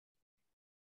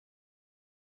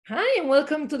Hi, and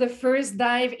welcome to the first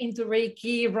dive into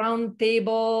Reiki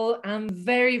roundtable. I'm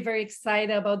very, very excited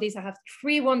about this. I have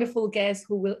three wonderful guests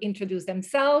who will introduce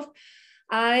themselves.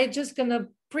 I just gonna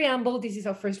preamble. This is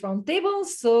our first roundtable,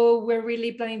 so we're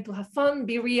really planning to have fun,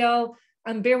 be real,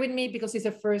 and bear with me because it's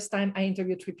the first time I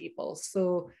interview three people.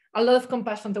 So a lot of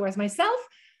compassion towards myself.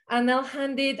 And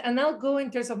I'll go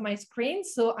in terms of my screen.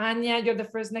 So Anya, you're the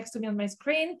first next to me on my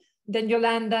screen, then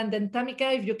Yolanda, and then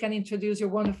Tameka, if you can introduce your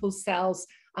wonderful selves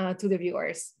to the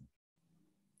viewers.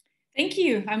 Thank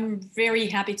you. I'm very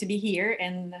happy to be here,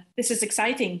 and this is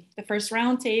exciting. The first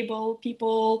roundtable,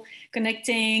 people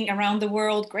connecting around the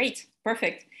world. Great,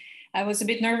 perfect. I was a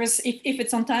bit nervous if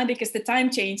it's on time because the time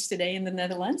changed today in the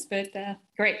Netherlands, but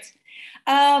great.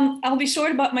 I'll be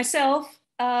short about myself.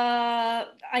 I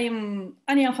am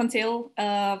Anya van Til,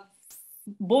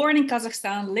 born in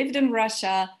Kazakhstan, lived in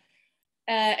Russia,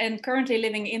 and currently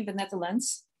living in the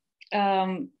Netherlands.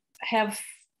 Have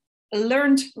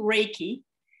learned Reiki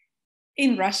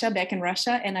in Russia, back in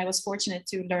Russia, and I was fortunate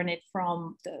to learn it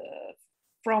from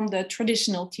the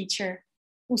traditional teacher,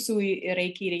 Usui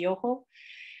Reiki Ryoho,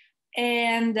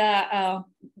 and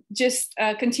just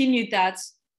continued that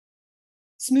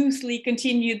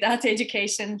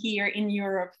education here in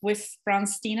Europe with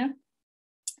Frans Stine.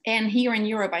 And here in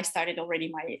Europe, I started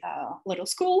already my little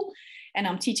school, and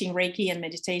I'm teaching Reiki and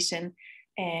meditation.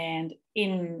 And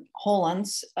in Holland,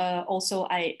 also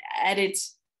I added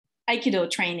Aikido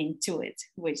training to it,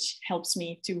 which helps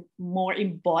me to more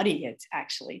embody it,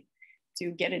 actually,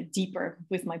 to get it deeper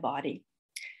with my body.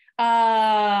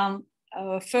 Further,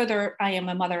 I am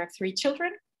a mother of three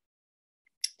children,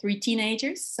 3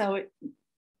 teenagers. So,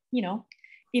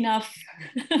 enough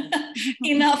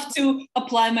to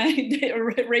apply my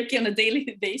Reiki on a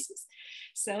daily basis.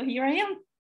 So here I am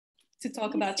to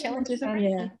talk about challenges.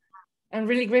 Yeah. I'm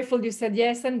really grateful you said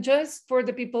yes. And just for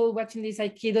the people watching this,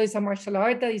 Aikido is a martial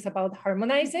art that is about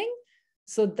harmonizing.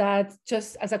 So that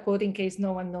just as a quote in case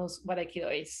no one knows what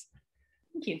Aikido is.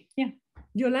 Thank you. Yeah.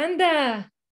 Yolanda.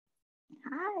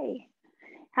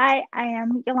 Hi, I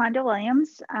am Yolanda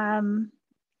Williams.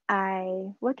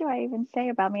 What do I even say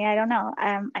about me? I don't know.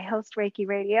 I host Reiki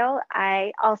Radio.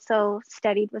 I also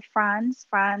studied with Frans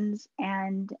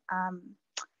and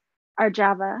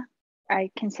Arjava. I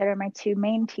consider my 2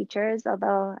 main teachers,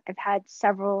 although I've had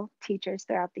several teachers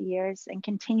throughout the years and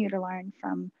continue to learn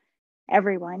from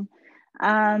everyone.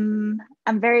 I'm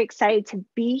very excited to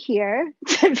be here,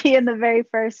 to be in the very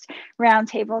first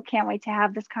roundtable. Can't wait to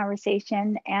have this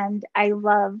conversation. And I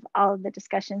love all of the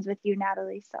discussions with you,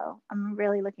 Natalie. So I'm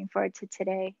really looking forward to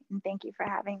today. And thank you for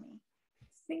having me.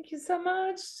 Thank you so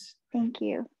much. Thank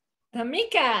you.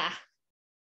 Tameka.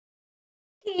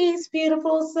 Peace,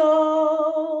 beautiful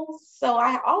souls. So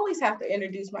I always have to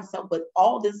introduce myself with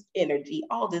all this energy,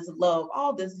 all this love,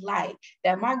 all this light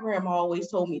that my grandma always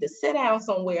told me to sit down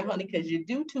somewhere, honey, because you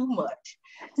do too much.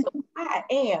 So I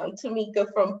am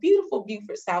Tameka from beautiful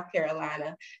Beaufort, South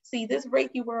Carolina. See, this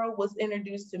Reiki world was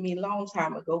introduced to me a long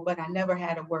time ago, but I never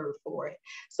had a word for it.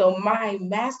 So my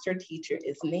master teacher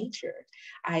is nature.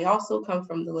 I also come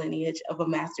from the lineage of a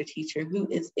master teacher who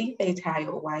is Ife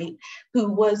Tile White,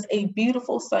 who was a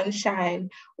beautiful sunshine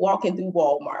walking through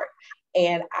Walmart.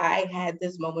 And I had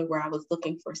this moment where I was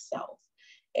looking for self,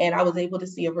 and I was able to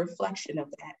see a reflection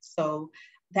of that. So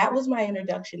that was my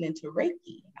introduction into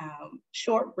Reiki.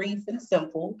 Short, brief, and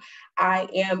simple. I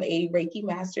am a Reiki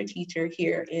master teacher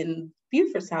here in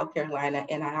Beaufort, South Carolina,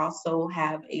 and I also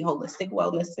have a holistic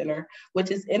wellness center,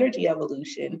 which is Energy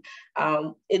Evolution.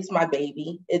 It's my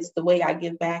baby. It's the way I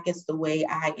give back. It's the way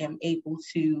I am able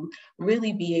to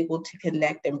really be able to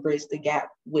connect and bridge the gap,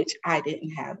 which I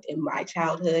didn't have in my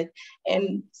childhood.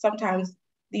 And sometimes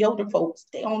the older folks,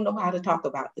 they don't know how to talk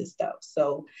about this stuff.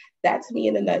 So that's me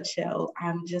in a nutshell.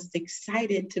 I'm just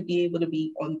excited to be able to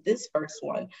be on this first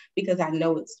one because I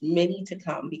know it's many to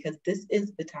come, because this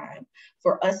is the time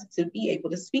for us to be able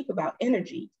to speak about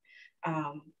energy.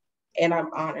 And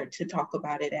I'm honored to talk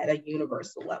about it at a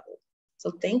universal level.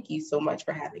 So thank you so much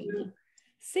for having me.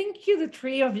 Thank you, the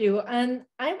three of you. And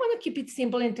I want to keep it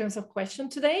simple in terms of question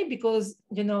today, because,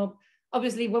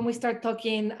 obviously, when we start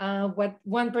talking, what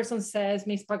one person says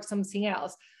may spark something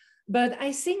else. But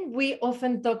I think we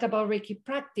often talk about Reiki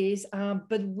practice,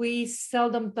 but we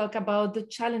seldom talk about the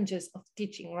challenges of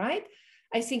teaching, right?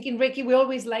 I think in Reiki, we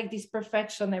always like this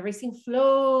perfection, everything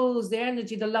flows, the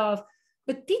energy, the love.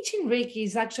 But teaching Reiki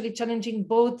is actually challenging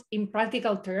both in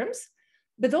practical terms,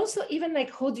 but also even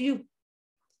like, how do you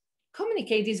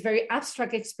communicate this very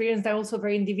abstract experience that also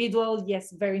very individual,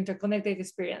 yes, very interconnected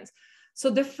experience. So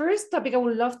the first topic I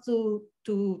would love to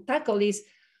tackle is,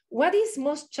 what is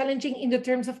most challenging in the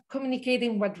terms of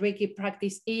communicating what Reiki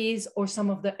practice is or some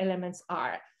of the elements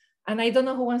are? And I don't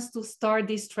know who wants to start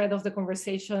this thread of the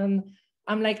conversation.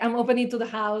 I'm opening to the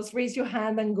house, raise your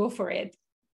hand and go for it.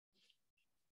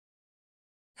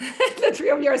 The three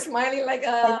of you are smiling like,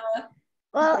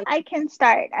 Well, I can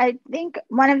start. I think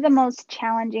one of the most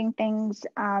challenging things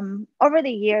over the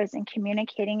years in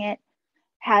communicating it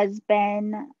has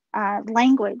been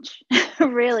language,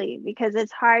 really, because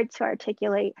it's hard to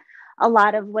articulate a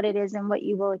lot of what it is and what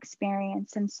you will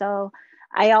experience. And so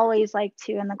I always like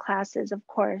to, in the classes, of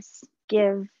course,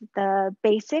 give the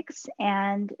basics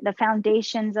and the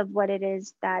foundations of what it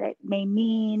is that it may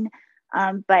mean.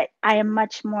 But I am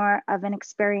much more of an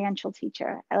experiential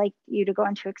teacher. I like you to go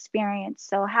into experience.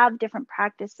 So have different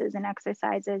practices and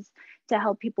exercises to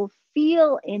help people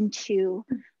feel into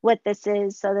what this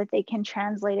is so that they can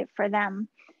translate it for them.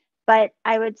 But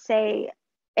I would say,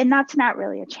 and that's not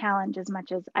really a challenge as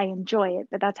much as I enjoy it,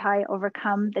 but that's how I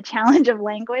overcome the challenge of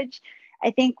language.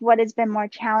 I think what has been more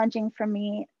challenging for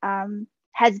me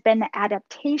has been the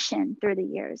adaptation through the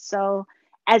years. So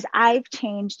as I've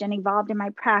changed and evolved in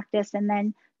my practice, and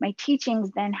then my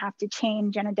teachings then have to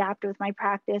change and adapt with my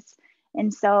practice.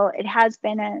 And so it has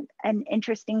been an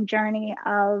interesting journey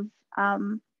of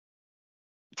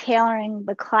tailoring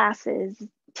the classes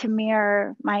to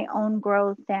mirror my own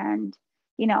growth and,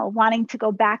 wanting to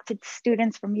go back to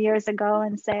students from years ago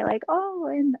and say like, oh,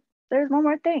 and there's one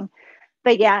more thing.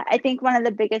 But yeah, I think one of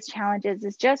the biggest challenges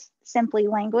is just simply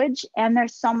language. And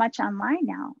there's so much online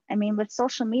now. I mean, with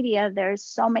social media, there's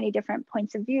so many different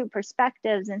points of view,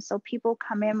 perspectives. And so people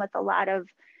come in with a lot of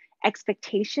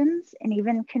expectations and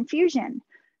even confusion.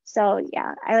 So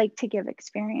yeah, I like to give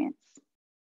experience.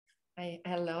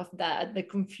 I love that. The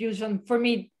confusion, for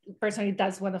me personally,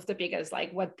 that's one of the biggest,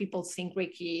 like what people think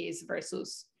Reiki is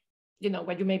versus,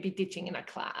 what you may be teaching in a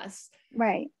class.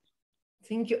 Right.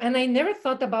 Thank you. And I never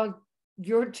thought about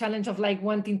your challenge of like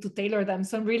wanting to tailor them.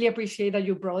 So I really appreciate that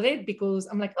you brought it, because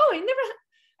I'm like, oh,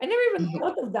 I never even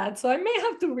thought of that. So I may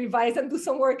have to revise and do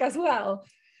some work as well.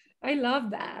 I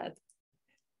love that.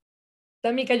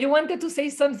 Tameka, you wanted to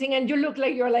say something and you look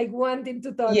like you're like wanting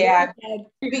to talk. Yeah,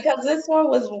 because this one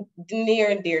was near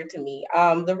and dear to me.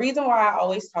 The reason why I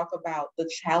always talk about the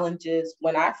challenges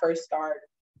when I first start,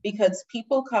 because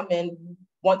people come in,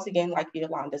 once again, like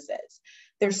Yolanda says,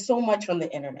 there's so much on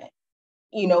the internet.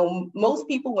 Most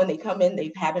people, when they come in,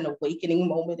 they have an awakening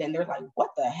moment and they're like,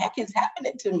 what the heck is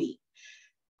happening to me?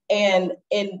 And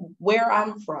where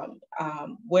I'm from,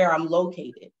 where I'm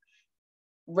located,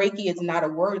 Reiki is not a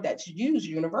word that's used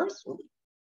universally.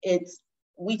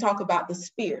 We talk about the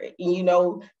spirit.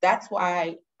 And, that's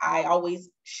why I always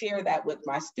share that with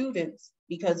my students,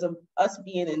 because of us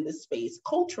being in this space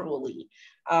culturally.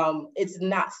 It's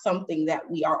not something that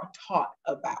we are taught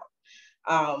about.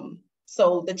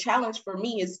 So the challenge for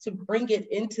me is to bring it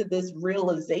into this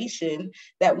realization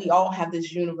that we all have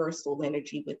this universal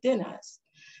energy within us.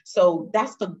 So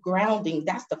that's the grounding,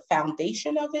 that's the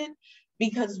foundation of it.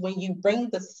 Because when you bring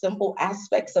the simple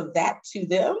aspects of that to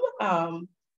them,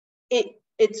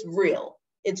 it's real.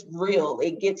 It's real.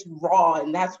 It gets raw.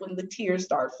 And that's when the tears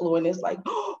start flowing. It's like,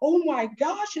 oh my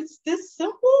gosh, it's this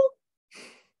simple.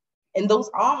 And those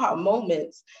aha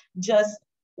moments, just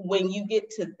when you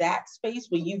get to that space,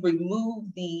 when you remove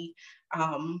the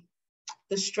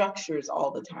structures all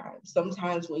the time,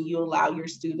 sometimes when you allow your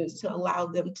students to allow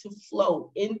them to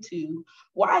flow into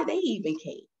why they even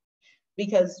came,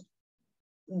 because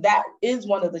that is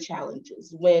one of the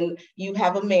challenges when you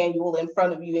have a manual in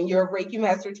front of you and you're a Reiki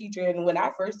master teacher. And when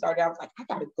I first started, I was like, I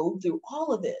got to go through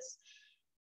all of this.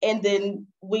 And then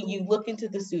when you look into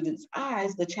the students'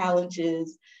 eyes, the challenge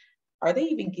is, are they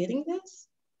even getting this?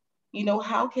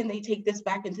 How can they take this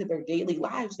back into their daily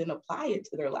lives and apply it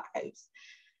to their lives?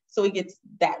 So it gets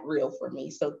that real for me.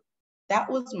 So that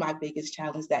was my biggest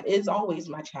challenge. That is always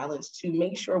my challenge, to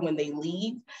make sure when they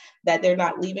leave that they're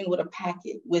not leaving with a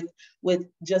packet with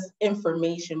just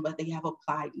information, but they have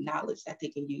applied knowledge that they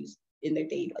can use in their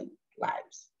daily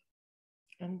lives.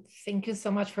 And thank you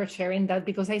so much for sharing that,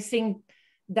 because I think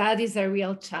that is a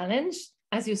real challenge.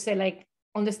 As you say, like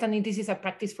understanding this is a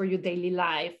practice for your daily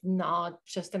life, not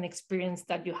just an experience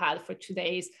that you had for 2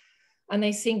 days. And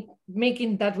I think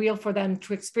making that real for them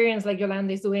to experience, like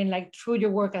Yolanda is doing, like through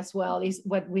your work as well, is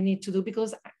what we need to do.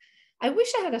 Because I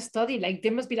wish I had a study, like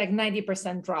there must be like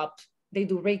 90% dropped. They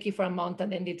do Reiki for a month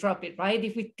and then they drop it, right?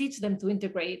 If we teach them to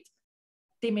integrate,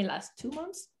 they may last 2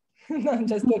 months. No, I'm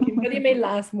just joking, but it may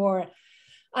last more.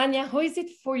 Anya, how is it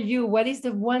for you? What is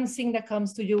the one thing that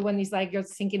comes to you when it's like you're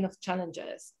thinking of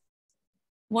challenges?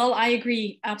 Well, I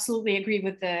agree, absolutely agree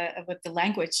with the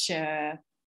language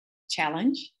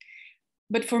challenge.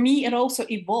 but for me, it also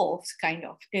evolved kind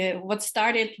of. What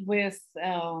started with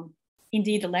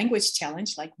indeed the language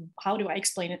challenge, like how do I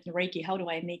explain it in Reiki? How do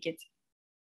I make it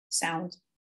sound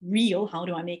real? How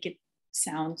do I make it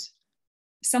sound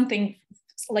something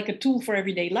like a tool for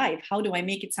everyday life? How do I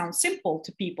make it sound simple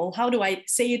to people? How do I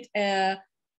say it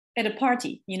at a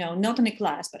party, you know, not in a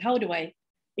class, but how do I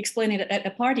explain it at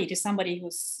a party to somebody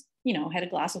who's, you know, had a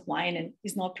glass of wine and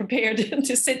is not prepared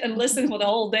to sit and listen for the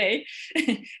whole day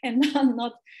and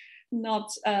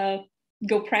not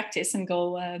go practice and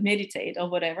go meditate or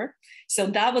whatever. So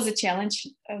that was a challenge,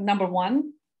 number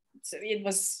one. So it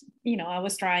was, you know, I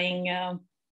was trying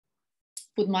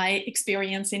put my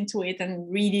experience into it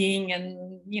and reading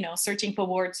and, you know, searching for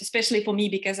words, especially for me,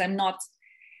 because I'm not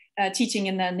teaching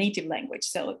in the native language.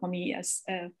 So for me,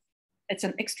 it's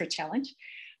an extra challenge.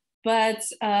 But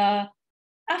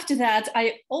after that,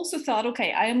 I also thought,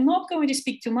 okay, I am not going to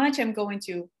speak too much. I'm going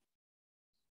to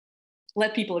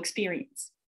let people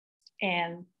experience.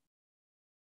 And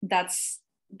that's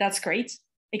great.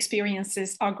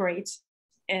 Experiences are great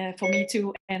for me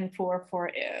too, and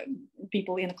for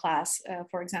people in a class,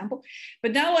 for example.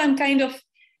 But now I'm kind of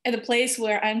at a place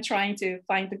where I'm trying to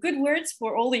find the good words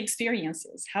for all the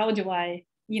experiences. How do I,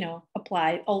 you know,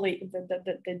 apply all the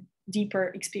deeper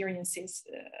experiences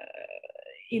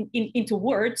into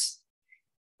words?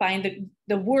 Find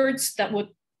the words that would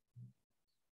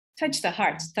touch the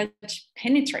heart,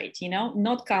 penetrate, you know,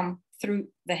 not come through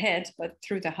the head, but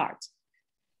through the heart.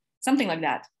 Something like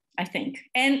that, I think.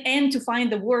 And to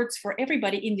find the words for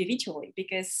everybody individually,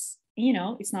 because, you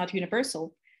know, it's not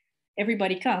universal.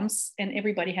 Everybody comes and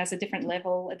everybody has a different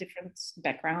level, a different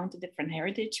background, a different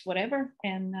heritage, whatever.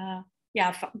 And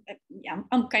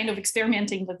I'm kind of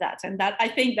experimenting with that. And that, I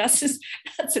think that's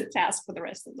a task for the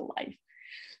rest of the life.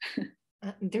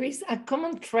 There is a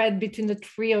common thread between the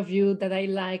three of you that I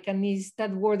like, and is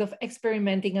that word of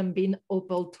experimenting and being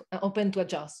open to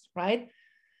adjust, right?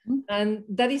 Mm-hmm. And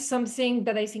that is something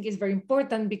that I think is very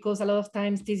important, because a lot of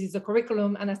times this is the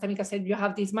curriculum, and as Tameka said, you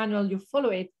have this manual, you follow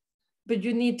it, but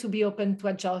you need to be open to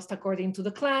adjust according to the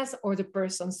class or the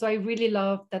person. So I really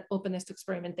love that openness to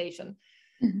experimentation.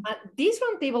 Mm-hmm. This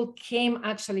roundtable came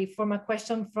actually from a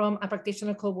question from a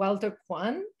practitioner called Walter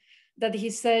Kwan, that he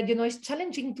said, you know, it's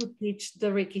challenging to teach the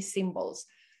Reiki symbols.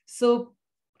 So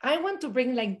I want to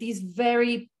bring like this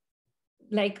very,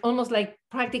 like almost like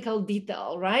practical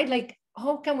detail, right? Like,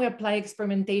 how can we apply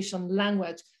experimentation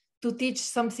language to teach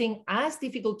something as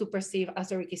difficult to perceive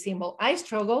as a Reiki symbol? I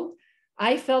struggled.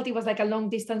 I felt it was like a long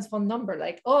distance phone number,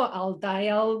 like, oh, I'll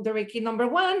dial the Reiki number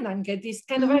 1 and get this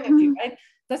kind of energy, right?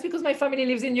 That's because my family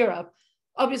lives in Europe.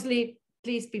 Obviously,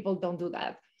 please, people, don't do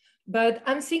that. But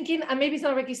I'm thinking, and maybe it's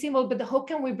not a Reiki symbol, but how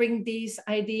can we bring this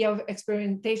idea of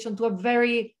experimentation to a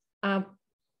very, don't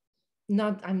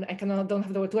have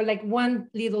the word, to like one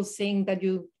little thing that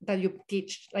you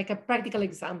teach, like a practical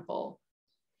example.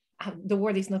 The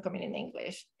word is not coming in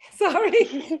English.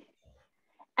 Sorry.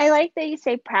 I like that you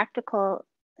say practical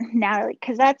now,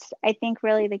 because that's, I think,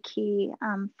 really the key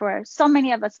for so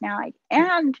many of us now.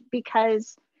 And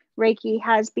because Reiki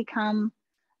has become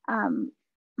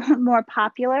more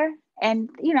popular, and,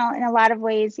 you know, in a lot of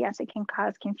ways, yes, it can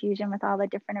cause confusion with all the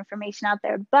different information out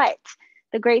there. But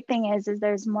the great thing is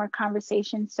there's more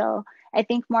conversation. So I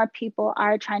think more people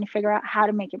are trying to figure out how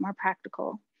to make it more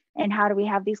practical. And how do we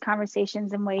have these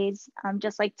conversations in ways,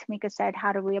 just like Tameka said,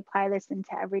 how do we apply this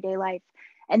into everyday life?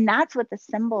 And that's what the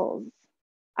symbols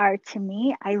are to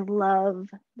me. I love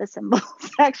the symbols,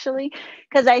 actually,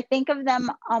 because I think of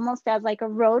them almost as like a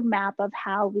roadmap of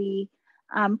how we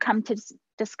come to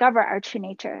discover our true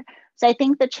nature. So I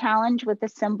think the challenge with the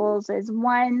symbols is,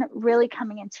 one, really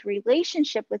coming into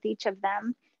relationship with each of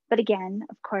them. But again,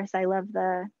 of course, I love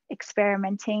the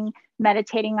experimenting,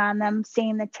 meditating on them,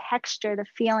 seeing the texture, the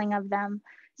feeling of them.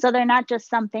 So they're not just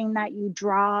something that you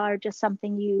draw or just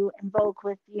something you invoke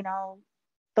with, you know,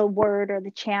 the word or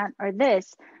the chant or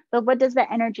this, but what does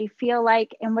the energy feel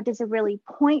like, and what does it really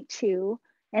point to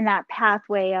in that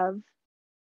pathway of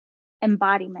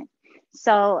embodiment?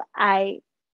 So I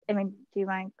mean, do you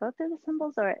want to go through the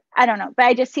symbols, or I don't know, but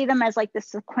I just see them as like the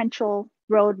sequential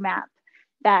roadmap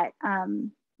that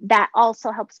that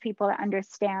also helps people to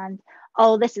understand,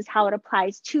 oh, this is how it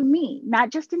applies to me,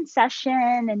 not just in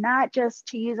session and not just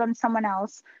to use on someone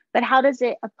else, but how does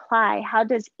it apply? How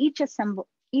does each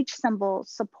symbol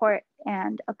support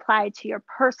and apply to your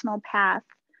personal path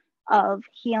of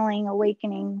healing,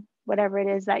 awakening, whatever it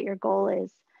is that your goal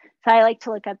is? So I like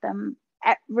to look at them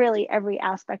at really every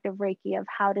aspect of Reiki, of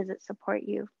how does it support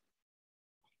you.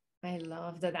 I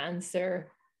love that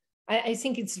answer. I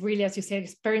think it's really, as you say,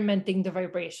 experimenting the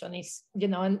vibration is, you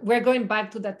know, and we're going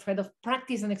back to that thread of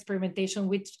practice and experimentation,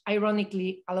 which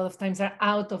ironically, a lot of times are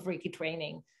out of Reiki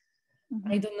training.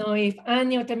 I don't know if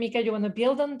Anya or Tameka, you want to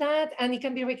build on that? And it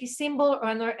can be Reiki symbol or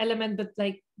another element, but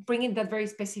like bringing that very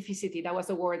specificity. That was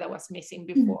the word that was missing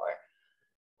before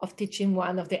of teaching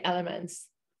one of the elements.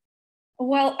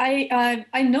 Well, I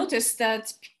noticed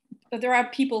that there are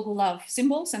people who love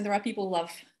symbols and there are people who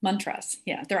love mantras.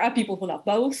 Yeah, there are people who love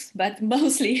both, but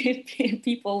mostly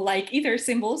people like either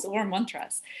symbols or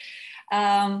mantras.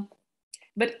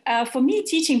 But for me,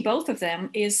 teaching both of them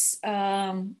is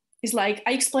like,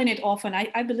 I explain it often.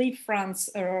 I believe Franz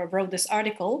wrote this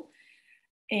article,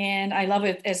 and I love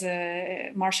it as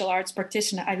a martial arts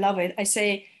practitioner. I love it.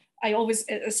 I always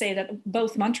say that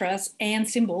both mantras and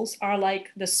symbols are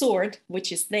like the sword,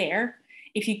 which is there.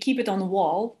 If you keep it on the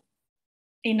wall,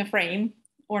 in a frame,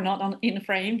 or not in a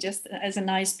frame, just as a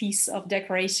nice piece of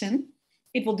decoration,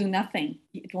 it will do nothing.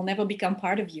 It will never become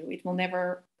part of you. It will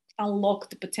never unlock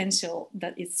the potential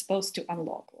that it's supposed to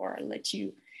unlock, or let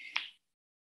you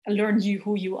learn you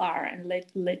who you are, and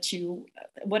let you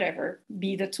whatever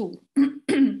be the tool.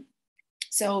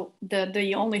 So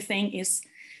the only thing is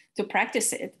to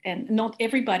practice it, and not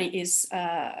everybody is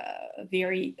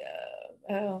very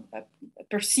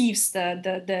perceives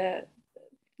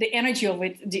the energy of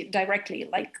it directly,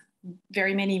 like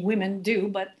very many women do,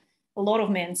 but a lot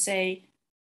of men say,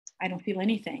 I don't feel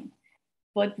anything.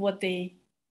 But what they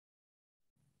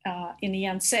in the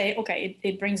end say, okay,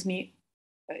 it brings me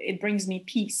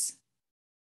peace.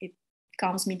 It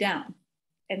calms me down.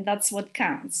 And that's what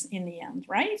counts in the end,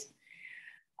 right?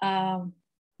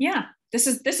 Yeah, this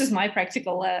is my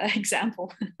practical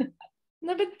example.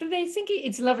 No, but I think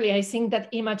it's lovely. I think that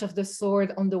image of the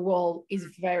sword on the wall is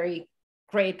very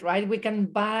great, right? We can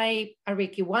buy a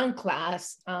Reiki 1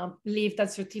 class, leave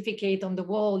that certificate on the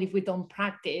wall if we don't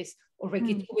practice, or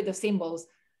Reiki 2 with the symbols.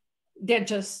 They're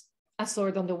just a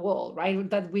sword on the wall, right?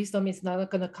 That wisdom is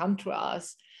not going to come to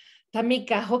us.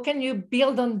 Tameka, how can you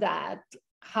build on that?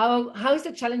 How is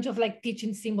the challenge of like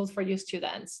teaching symbols for your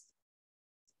students?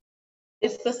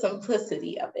 It's the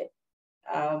simplicity of it.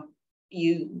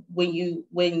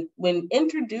 When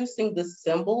introducing the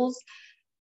symbols,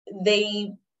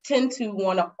 they tend to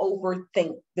want to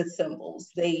overthink the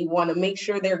symbols. They want to make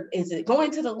sure is it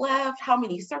going to the left? How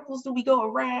many circles do we go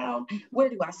around? Where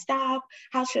do I stop?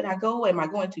 How should I go? Am I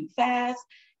going too fast?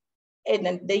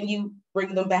 And then you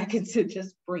bring them back into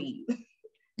just breathe.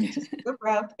 Just take a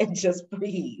breath and just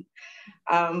breathe.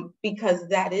 Because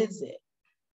that is it.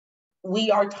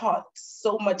 We are taught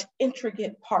so much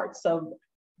intricate parts of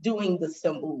doing the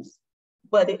symbols,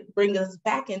 but it brings us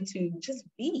back into just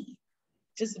be.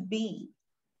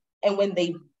 And when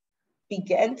they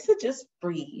begin to just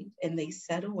breathe and they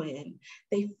settle in,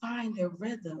 they find their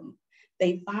rhythm,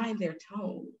 they find their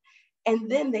tone, and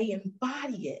then they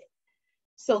embody it.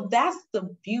 So that's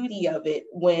the beauty of it,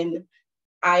 when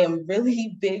I am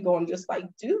really big on just like,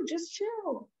 dude, just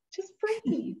chill, just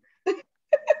breathe.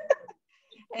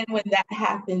 And when that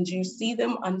happens, you see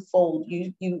them unfold.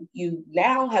 You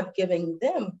now have given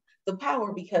them the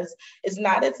power, because it's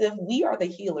not as if we are the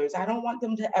healers. I don't want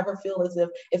them to ever feel as if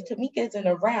Tameka isn't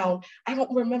around, I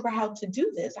don't remember how to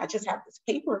do this. I just have this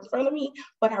paper in front of me,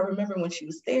 but I remember when she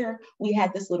was there, we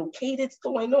had this little cadence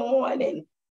going on,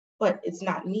 but it's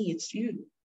not me, it's you.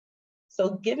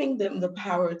 So giving them the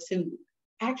power to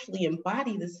actually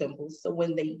embody the symbols. So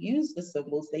when they use the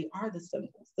symbols, they are the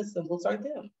symbols. The symbols are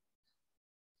them.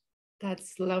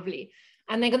 That's lovely.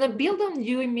 And I'm going to build on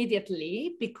you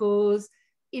immediately, because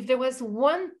if there was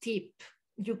one tip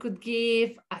you could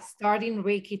give a starting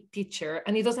Reiki teacher,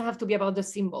 and it doesn't have to be about the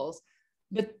symbols,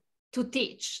 but to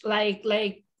teach, like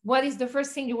what is the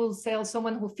first thing you will tell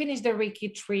someone who finished the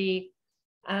Reiki tree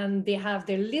and they have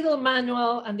their little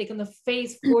manual and they're going to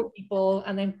face 4 people,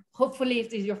 and then hopefully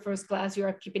if this is your first class, you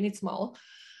are keeping it small.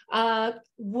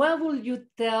 What will you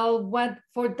tell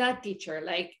for that teacher,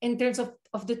 like in terms of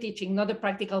the teaching, not the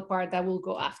practical part that will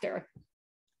go after?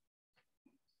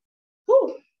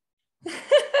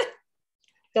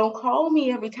 Don't call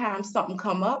me every time something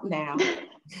come up now.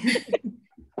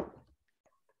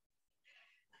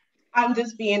 I'm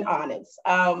just being honest.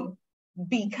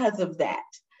 Because of that,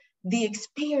 the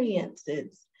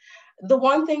experiences. The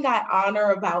one thing I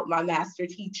honor about my master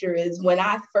teacher is when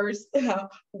I first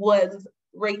was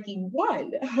Reiki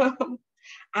 1,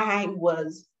 I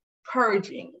was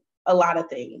purging a lot of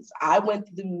things. I went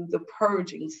through the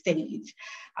purging stage,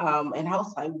 and I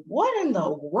was like, what in the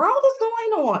world is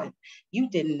going on? You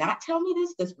did not tell me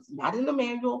this. This was not in the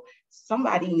manual.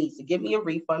 Somebody needs to give me a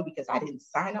refund because I didn't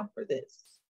sign up for this.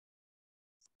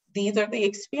 These are the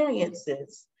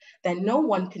experiences that no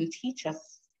one can teach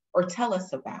us or tell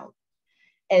us about.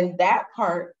 And that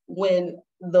part, when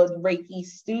the Reiki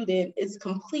student is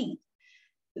complete,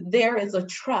 there is a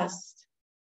trust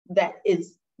that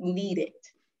is needed.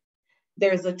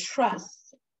 There's a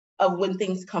trust of when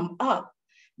things come up,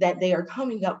 that they are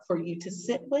coming up for you to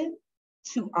sit with,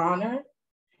 to honor,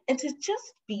 and to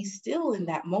just be still in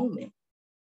that moment.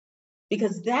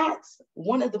 Because that's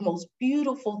one of the most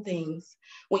beautiful things.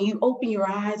 When you open your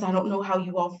eyes, I don't know how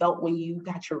you all felt when you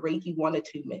got your Reiki 1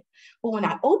 attunement, but when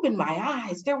I opened my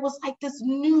eyes, there was like this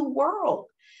new world.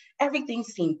 Everything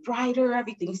seemed brighter,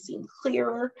 everything seemed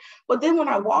clearer. But then when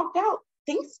I walked out,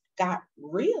 things got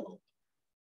real.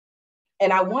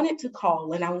 And I wanted to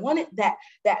call, and I wanted that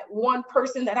one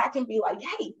person that I can be like,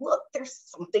 hey, look, there's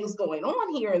some things going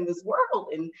on here in this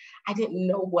world. And I didn't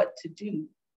know what to do,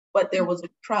 but there was a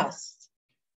trust.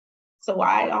 So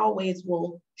I always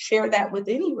will share that with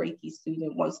any Reiki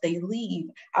student once they leave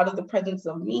out of the presence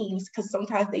of me, because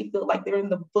sometimes they feel like they're in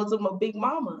the bosom of Big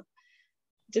Mama.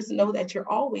 Just know that you're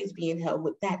always being held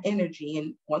with that energy.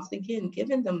 And once again,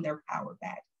 giving them their power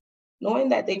back, knowing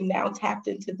that they've now tapped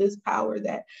into this power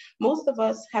that most of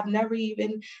us have never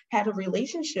even had a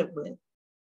relationship with.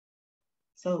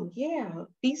 So yeah,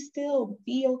 be still,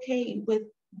 be okay with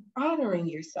honoring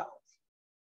yourself.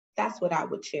 That's what I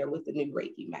would share with the new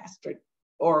Reiki master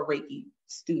or Reiki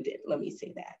student. Let me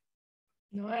say that.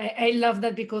 No, I love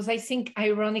that, because I think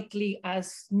ironically,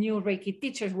 as new Reiki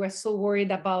teachers, we're so worried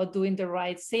about doing the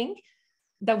right thing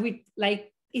that we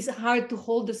like, it's hard to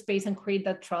hold the space and create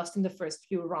that trust in the first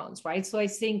few rounds, right? So I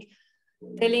think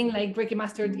telling like Reiki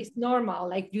master is normal,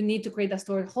 like you need to create a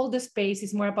story, hold the space.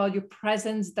 It's more about your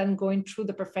presence than going through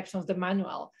the perfection of the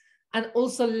manual. And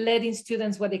also letting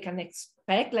students what they can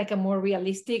expect, like a more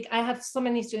realistic. I have so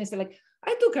many students that are like,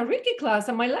 I took a Reiki class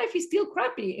and my life is still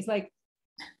crappy. It's like,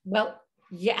 well,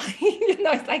 yeah,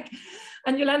 it's like,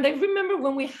 and Yolanda, I remember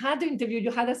when we had the interview,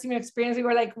 you had a similar experience. We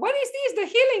were like, what is this? The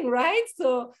healing, right?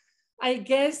 So I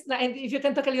guess, and if you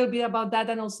can talk a little bit about that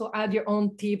and also add your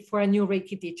own tip for a new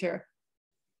Reiki teacher.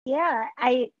 Yeah,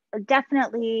 I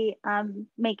definitely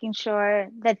making sure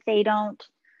that they don't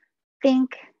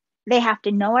think they have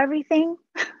to know everything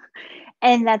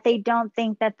and that they don't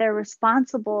think that they're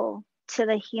responsible to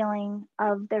the healing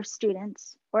of their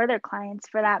students or their clients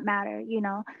for that matter,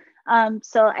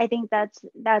 so I think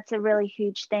that's a really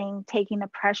huge thing, taking the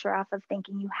pressure off of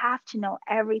thinking you have to know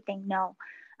everything. No,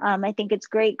 I think it's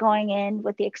great going in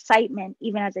with the excitement,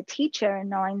 even as a teacher, and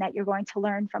knowing that you're going to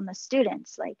learn from the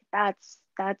students. Like that's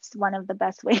one of the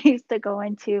best ways to go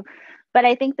into. But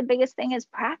I think the biggest thing is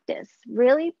practice,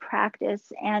 really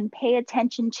practice, and pay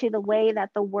attention to the way that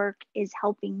the work is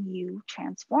helping you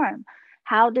transform.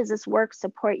 How does this work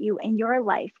support you in your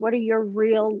life? What are your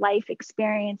real life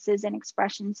experiences and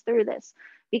expressions through this?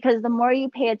 Because the more you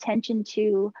pay attention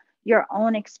to your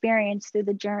own experience through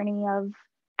the journey of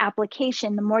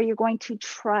application, the more you're going to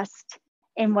trust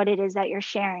in what it is that you're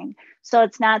sharing. So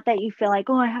it's not that you feel like,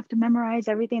 oh, I have to memorize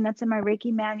everything that's in my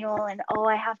Reiki manual, and oh,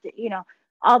 I have to,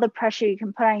 all the pressure you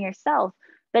can put on yourself.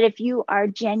 But if you are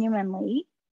genuinely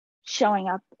showing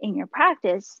up in your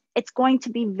practice, it's going to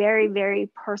be very, very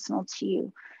personal to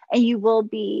you. And you will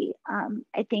be,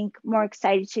 I think, more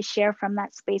excited to share from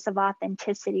that space of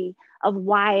authenticity of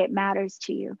why it matters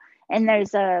to you. And I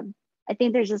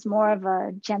think there's just more of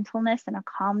a gentleness and a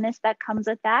calmness that comes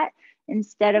with that,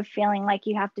 instead of feeling like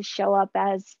you have to show up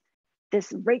as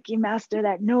this Reiki master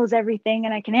that knows everything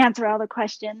and I can answer all the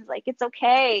questions. Like, it's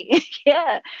okay.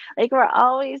 Yeah. Like, we're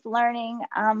always learning.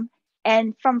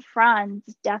 And from Franz,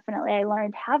 definitely, I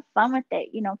learned, have fun with it,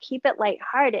 keep it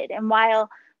lighthearted. And while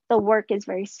the work is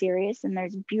very serious and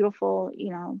there's beautiful,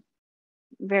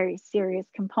 very serious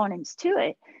components to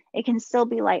it, it can still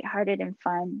be lighthearted and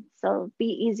fun. So be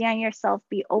easy on yourself,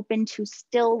 be open to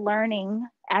still learning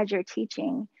as you're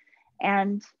teaching.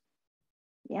 And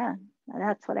yeah,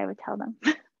 that's what I would tell them.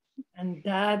 And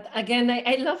that, again,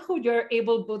 I love how you're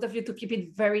able, both of you, to keep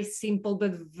it very simple,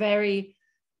 but very,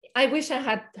 I wish I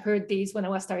had heard this when I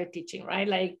was started teaching, right?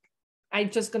 Like, I'm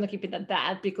just going to keep it at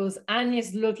that, because Anya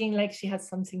is looking like she has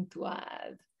something to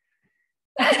add.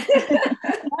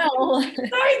 Well,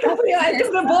 sorry, I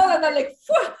took the ball and I'm like,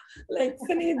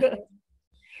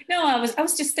 no, I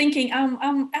was just thinking,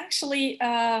 actually,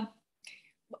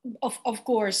 of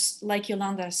course, like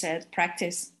Yolanda said,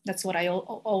 practice. That's what I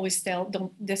always tell.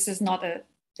 This is not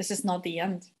the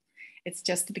end. It's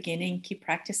just the beginning. Keep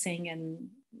practicing, and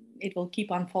it will keep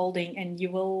unfolding, and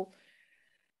you will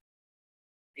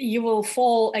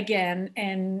fall again,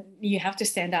 and you have to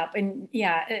stand up. And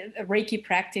yeah, a Reiki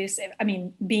practice, I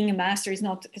mean, being a master is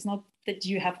not that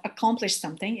you have accomplished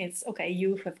something. It's okay,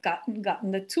 you have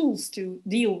gotten the tools to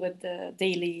deal with the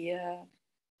daily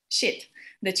shit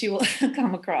that you will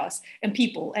come across, and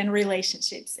people and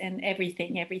relationships and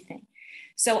everything.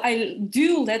 So I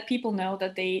do let people know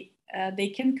that they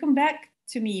can come back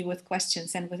to me with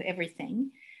questions and with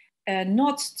everything,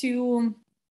 not to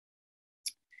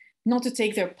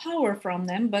take their power from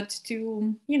them, but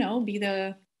to, be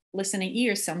the listening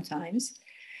ear sometimes.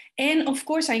 And of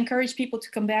course, I encourage people to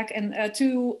come back and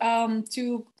to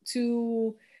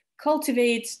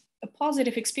cultivate a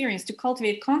positive experience, to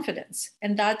cultivate confidence,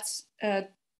 and that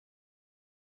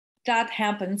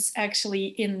happens actually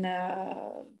in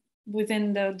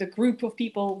within the group of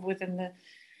people, within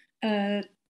the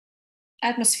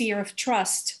atmosphere of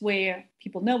trust, where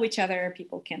people know each other,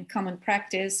 people can come and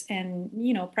practice, and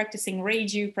practicing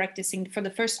Reiki, practicing for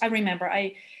the first. I remember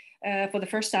for the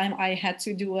first time I had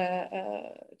to do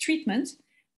a treatment.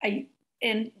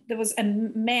 And there was a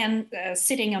man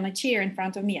sitting on a chair in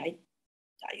front of me. I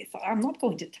thought, I'm not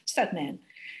going to touch that man.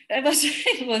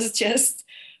 It was just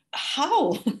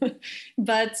how,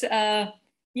 but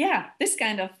this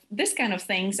kind of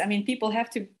things. I mean, people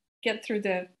have to get through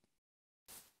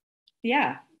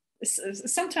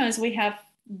sometimes we have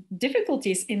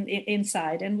difficulties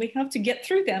inside, and we have to get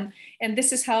through them. And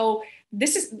this is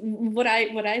what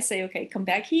I say. Okay, come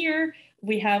back here.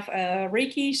 We have a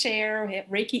Reiki share, we have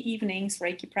Reiki evenings,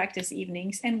 Reiki practice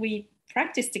evenings, and we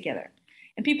practice together.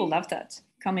 And people love that.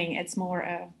 It's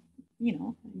more,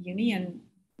 uni and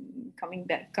coming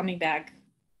back,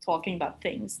 talking about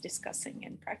things, discussing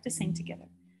and practicing together.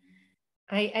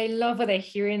 I love what I'm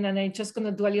hearing, and I'm just going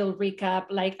to do a little recap.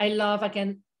 Like, I love,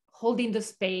 again, holding the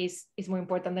space is more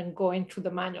important than going through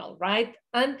the manual, right?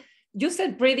 And you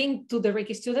said breathing to the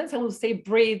Reiki students. I will say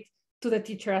breathe to the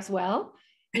teacher as well.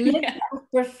 Let go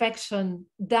perfection.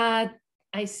 That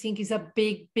I think is a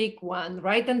big, big one,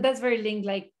 right? And that's very linked,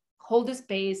 like hold the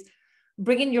space,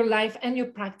 bring in your life and your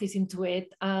practice into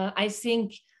it. I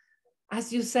think,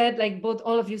 as you said, like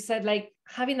all of you said, like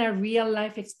having a real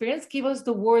life experience, give us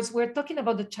the words. We're talking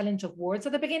about the challenge of words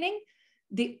at the beginning.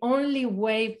 The only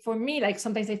way for me, like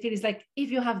sometimes I feel is like, if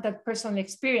you have that personal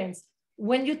experience,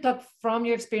 when you talk from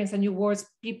your experience and your words,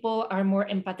 people are more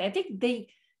empathetic.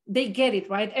 They get it,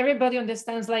 right? Everybody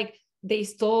understands, like, they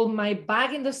stole my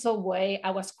bag in the subway.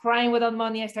 I was crying without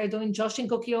money. I started doing Joshin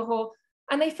Kokyoho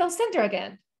and I felt centered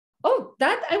again. Oh,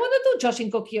 that I want to do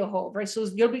Joshin Kokyoho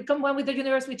versus you'll become one with the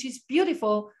universe, which is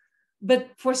beautiful.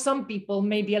 But for some people,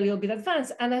 maybe a little bit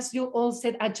advanced. And as you all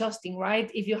said, adjusting,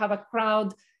 right? If you have a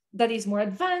crowd that is more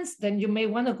advanced, then you may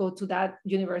want to go to that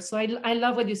universe. So I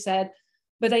love what you said.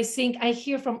 But I think I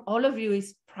hear from all of you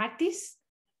is practice,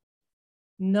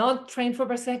 not train for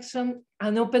perfection,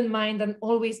 an open mind, and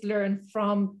always learn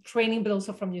from training, but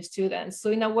also from your students.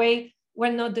 So in a way,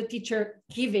 we're not the teacher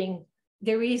giving.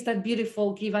 There is that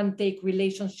beautiful give and take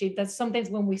relationship that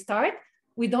sometimes when we start,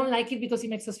 we don't like it because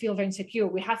it makes us feel very insecure.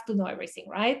 We have to know everything,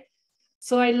 right?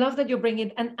 So I love that you bring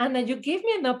it. And Anna, you gave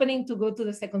me an opening to go to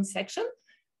the second section,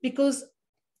 because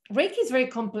Reiki is very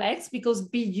complex, because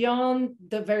beyond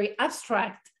the very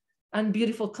abstract and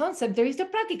beautiful concept, there is the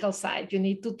practical side. You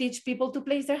need to teach people to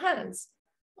place their hands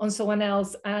on someone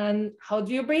else. And how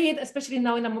do you breathe, especially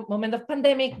now in a moment of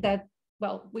pandemic that,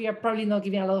 well, we are probably not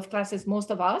giving a lot of classes,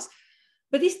 most of us,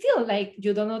 but it's still like,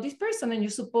 you don't know this person and you're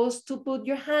supposed to put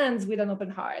your hands with an open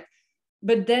heart.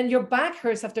 But then your back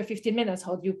hurts after 15 minutes.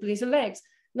 How do you place your legs?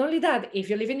 Not only that, if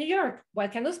you live in New York,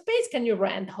 what kind of space can you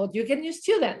rent? How do you get new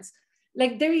students?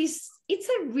 Like it's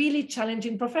a really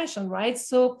challenging profession, right?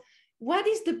 So what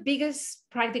is the biggest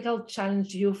practical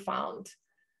challenge you found?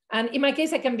 And in my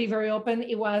case, I can be very open.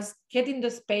 It was getting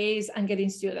the space and getting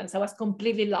students. I was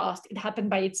completely lost. It happened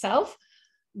by itself.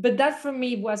 But that for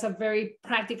me was a very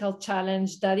practical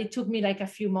challenge that it took me like a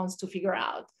few months to figure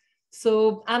out.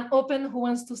 So I'm open. Who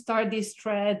wants to start this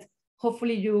thread?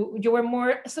 Hopefully you were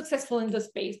more successful in the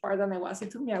space part than I was.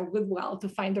 It took me a good while to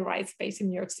find the right space in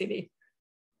New York City.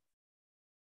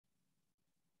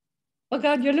 Oh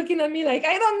God, you're looking at me like,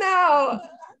 I don't know.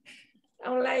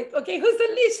 I'm like, okay, who's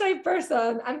the least shy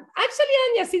person? And actually,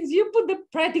 Anya, since you put the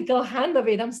practical hand of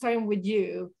it, I'm starting with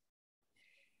you.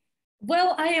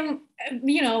 Well, I am,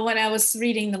 when I was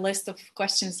reading the list of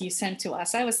questions you sent to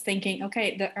us, I was thinking,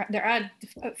 okay, there are,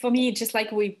 for me, just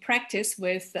like we practice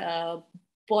with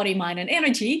body, mind, and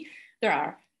energy, there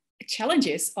are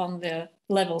challenges on the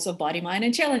levels of body, mind,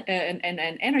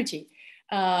 and energy.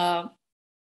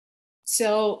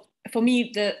 So for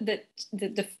me, the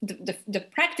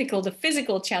practical, the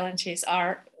physical challenges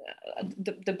are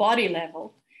the body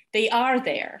level. They are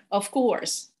there, of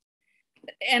course.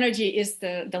 energy is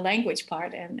the language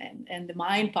part, and the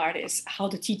mind part is how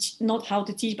to teach, not how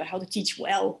to teach, but how to teach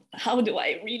well. How do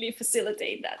I really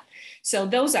facilitate that? So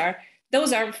those are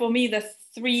for me the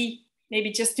three,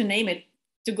 maybe just to name it,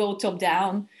 to go top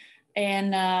down.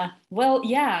 And well,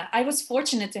 yeah, I was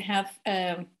fortunate to have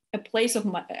a place of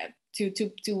my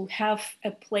to have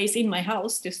a place in my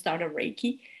house to start a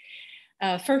Reiki.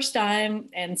 First time,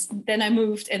 and then I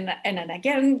moved, and then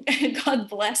again got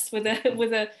blessed with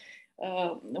a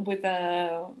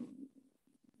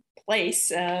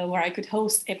place where I could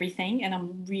host everything, and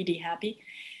I'm really happy.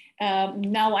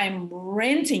 Now I'm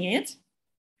renting it,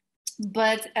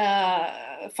 but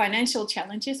financial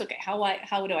challenges. Okay,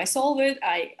 how do I solve it?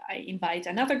 I invite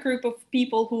another group of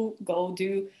people who go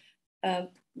do,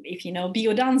 if you know,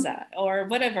 biodanza or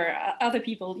whatever, other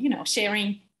people, you know,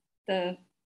 sharing the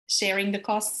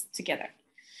costs together.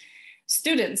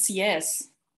 Students, yes,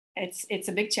 it's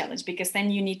a big challenge, because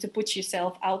then you need to put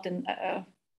yourself out in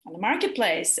on the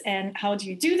marketplace. And how do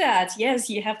you do that? Yes,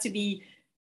 you have to be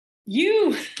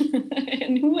you.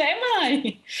 And who am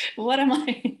I? What are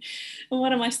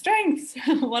my strengths?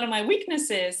 What are my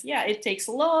weaknesses? Yeah, it takes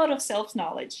a lot of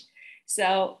self-knowledge.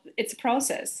 So it's a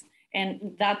process,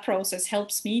 and that process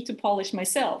helps me to polish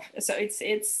myself. So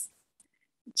it's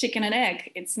chicken and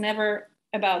egg. It's never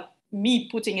about me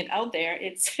putting it out there.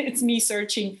 It's me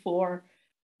searching for,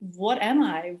 what am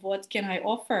I? What can I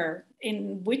offer?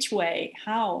 In which way?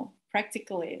 How?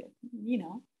 Practically, you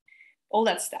know, all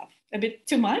that stuff. A bit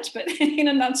too much, but in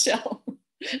a nutshell.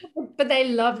 But I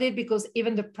loved it, because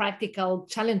even the practical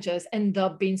challenges end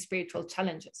up being spiritual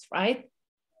challenges, right?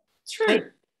 True.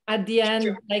 Like, at the end,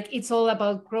 True. like, it's all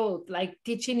about growth. Like,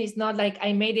 teaching is not like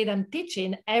I made it, I'm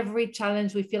teaching. Every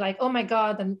challenge we feel like, oh my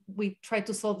God, and we try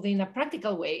to solve it in a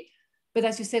practical way. But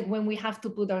as you said, when we have to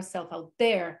put ourselves out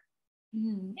there,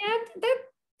 and that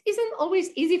isn't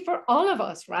always easy for all of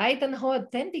us, right? And how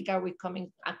authentic are we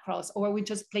coming across? Or are we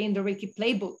just playing the Reiki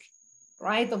playbook,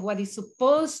 right, of what is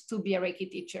supposed to be a Reiki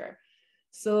teacher?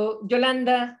 So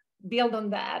Yolanda, build on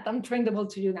that. I'm throwing the ball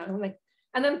to you now. I'm like,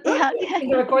 and I'm in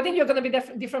the recording, you're going to be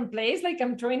different place. Like,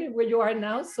 I'm throwing it where you are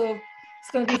now. So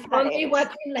it's going to be fun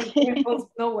watching, like, it goes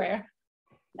nowhere.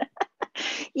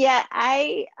 Yeah,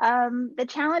 the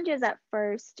challenges at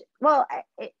first, well,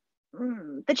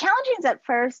 the challenges at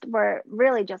first were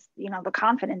really just, you know, the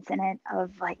confidence in it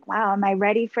of like, wow, am I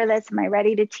ready for this? Am I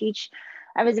ready to teach?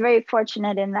 I was very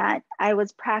fortunate in that I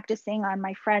was practicing on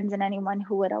my friends and anyone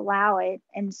who would allow it.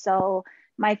 And so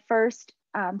my first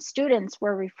students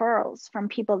were referrals from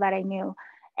people that I knew.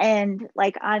 And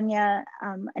like Anya,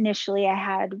 initially I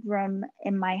had room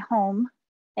in my home.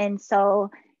 And so,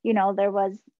 you know, there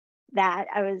was that.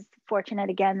 I was fortunate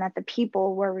again that the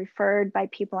people were referred by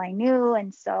people I knew.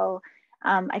 And so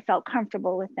I felt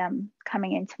comfortable with them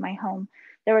coming into my home.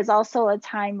 There was also a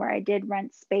time where I did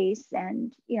rent space,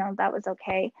 and, you know, that was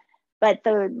okay. But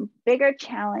the bigger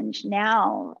challenge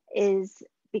now is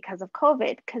because of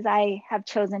COVID, because I have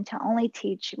chosen to only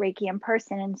teach Reiki in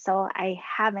person. And so I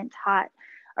haven't taught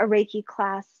a Reiki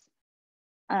class,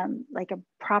 like a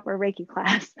proper Reiki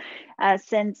class,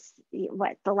 since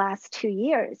the last 2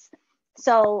 years.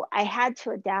 So I had to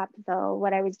adapt, though,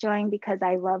 what I was doing, because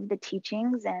I love the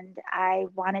teachings, and I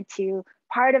wanted to,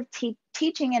 part of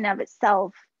teaching in of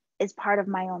itself is part of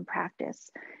my own practice.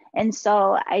 And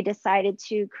so I decided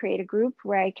to create a group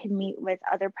where I can meet with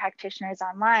other practitioners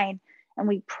online, and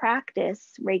we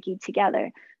practice Reiki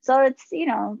together. So it's, you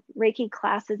know, Reiki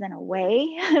classes in a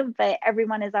way, but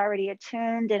everyone is already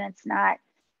attuned, and it's not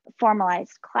a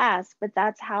formalized class. But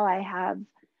that's how I have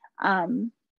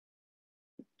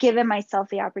given myself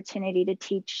the opportunity to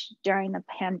teach during the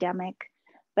pandemic.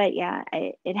 But yeah,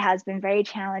 it has been very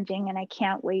challenging, and I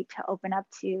can't wait to open up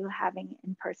to having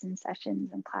in-person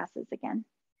sessions and classes again.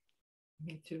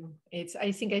 Me too.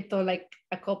 I think I taught like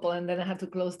a couple, and then I had to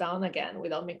close down again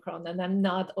with Omicron, and I'm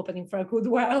not opening for a good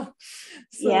while.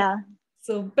 So, yeah.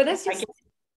 So, but as you said,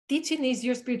 teaching is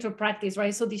your spiritual practice,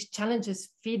 right? So these challenges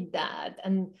feed that.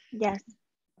 And yes,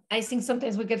 I think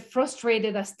sometimes we get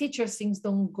frustrated as teachers, things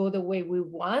don't go the way we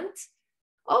want.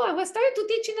 Oh, I was started to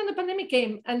teaching and the pandemic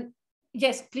came. And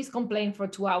yes, please complain for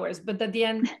 2 hours. But at the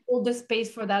end, all the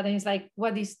space for that. And it's like,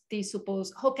 what is this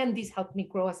supposed? How can this help me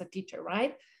grow as a teacher,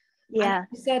 right? Yeah. And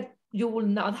you said you will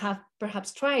not have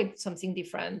perhaps tried something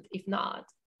different if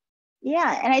not.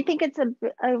 Yeah. And I think it's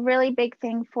a really big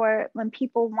thing for when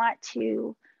people want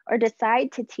to or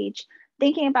decide to teach,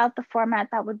 thinking about the format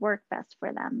that would work best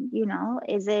for them. You know,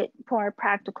 is it more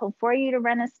practical for you to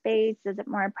rent a space? Is it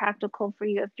more practical for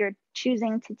you if you're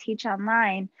choosing to teach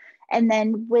online? And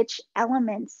then which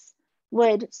elements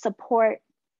would support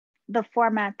the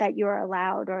format that you're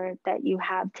allowed or that you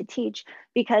have to teach,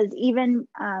 because even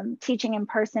teaching in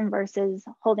person versus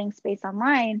holding space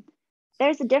online,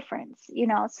 there's a difference, you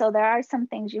know. So there are some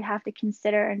things you have to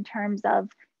consider in terms of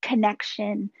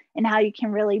connection and how you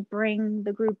can really bring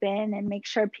the group in and make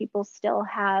sure people still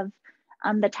have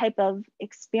the type of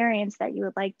experience that you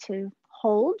would like to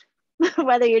hold,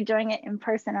 whether you're doing it in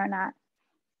person or not.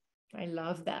 I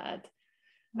love that.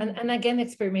 And again,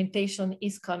 experimentation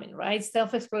is coming, right?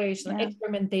 Self-exploration,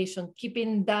 experimentation,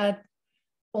 keeping that,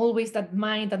 always that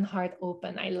mind and heart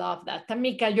open. I love that.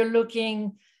 Tameka, you're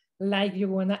looking like you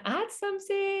want to add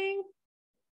something.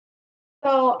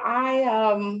 So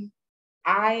I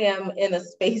am in a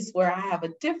space where I have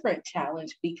a different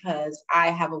challenge because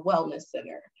I have a wellness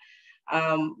center.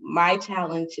 My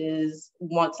challenge is,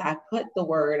 once I put the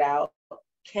word out,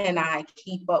 can I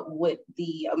keep up with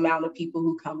the amount of people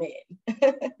who come in?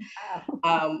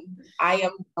 I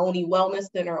am the only wellness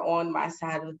center on my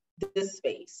side of this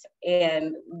space.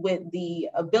 And with the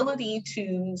ability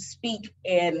to speak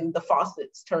and the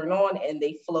faucets turn on and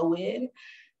they flow in,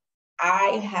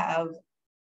 I have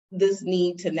this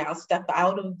need to now step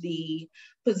out of the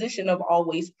position of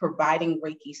always providing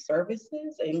Reiki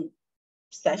services and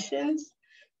sessions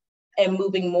and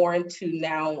moving more into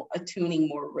now attuning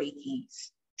more Reiki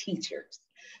teachers.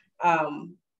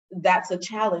 That's a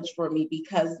challenge for me,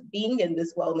 because being in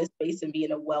this wellness space and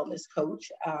being a wellness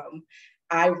coach,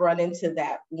 I run into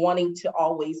that wanting to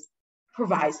always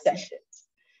provide sessions.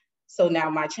 So now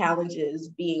my challenge is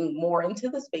being more into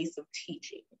the space of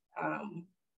teaching,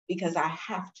 because I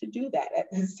have to do that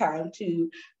at this time to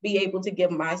be able to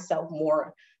give myself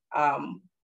more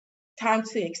time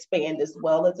to expand as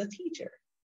well as a teacher.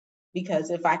 Because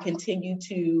if I continue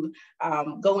to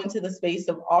go into the space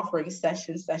of offering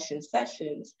sessions,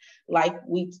 like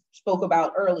we spoke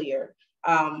about earlier,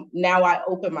 now I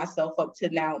open myself up to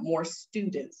now more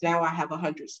students. Now I have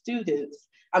 100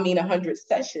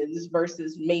 sessions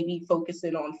versus maybe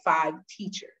focusing on 5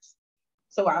 teachers.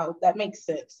 So that makes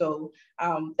sense. So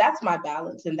that's my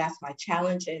balance, and that's my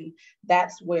challenge. And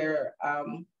that's where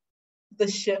the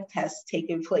shift has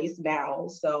taken place now.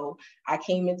 So I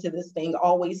came into this thing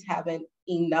always having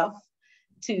enough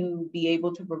to be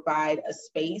able to provide a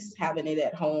space, having it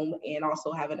at home, and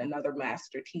also having another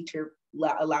master teacher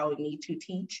allowing me to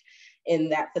teach in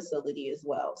that facility as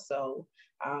well. So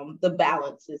the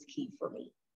balance is key for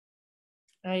me.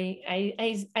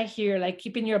 I hear, like,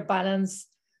 keeping your balance.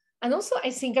 And also I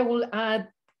think I will add,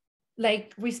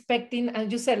 like, respecting, and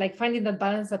you said, like, finding that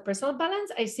balance, that personal balance.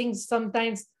 I think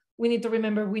sometimes we need to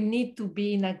remember we need to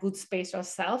be in a good space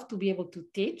ourselves to be able to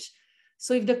teach.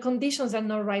 So if the conditions are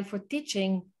not right for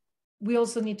teaching, we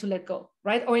also need to let go,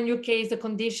 right? Or in your case, the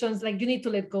conditions, like, you need to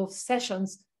let go of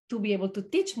sessions to be able to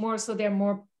teach more, so there are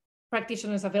more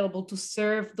practitioners available to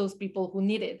serve those people who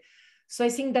need it. So I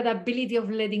think that ability of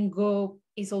letting go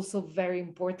is also very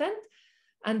important.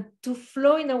 And to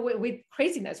flow in a way with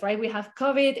craziness, right? We have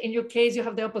COVID. In your case, you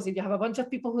have the opposite. You have a bunch of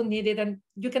people who need it and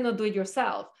you cannot do it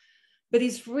yourself. But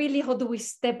it's really, how do we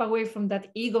step away from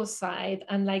that ego side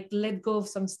and, like, let go of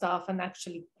some stuff and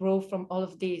actually grow from all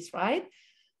of these, right?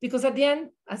 Because at the end,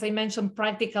 as I mentioned,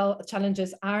 practical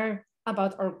challenges are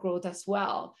about our growth as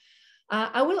well.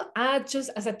 I will add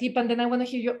just as a tip, and then I want to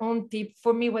hear your own tip.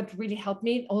 For me, what really helped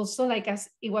me also, like, as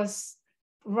it was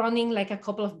running like a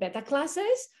couple of beta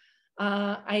classes,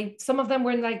 some of them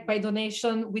were like by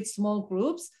donation with small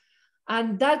groups.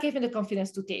 And that gave me the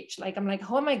confidence to teach. Like, I'm like,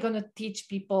 how am I going to teach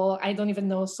people I don't even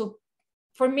know? So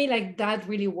for me, like, that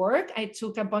really worked. I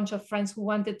took a bunch of friends who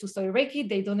wanted to study Reiki.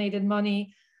 They donated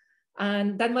money.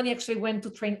 And that money actually went to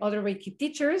train other Reiki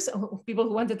teachers, people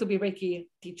who wanted to be Reiki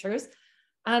teachers.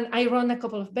 And I run a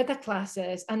couple of beta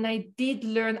classes, and I did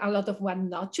learn a lot of what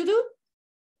not to do.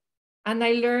 And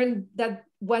I learned that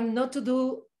what not to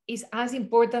do is as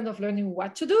important of learning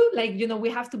what to do. Like, you know, we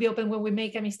have to be open when we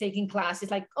make a mistake in class.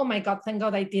 It's like, oh my God, thank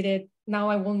God I did it. Now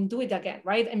I won't do it again,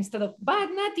 right? Instead of bad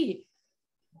natty.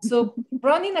 So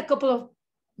running a couple of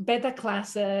beta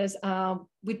classes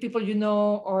with people you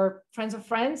know, or friends of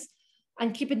friends,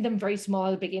 and keeping them very small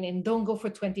at the beginning. Don't go for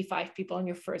 25 people on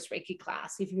your first Reiki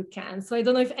class if you can. So I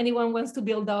don't know if anyone wants to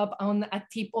build up on a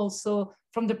tip also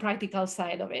from the practical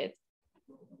side of it.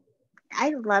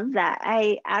 I love that.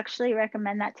 I actually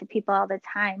recommend that to people all the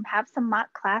time. Have some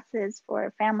mock classes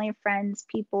for family, friends,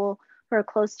 people who are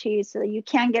close to you, so that you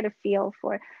can get a feel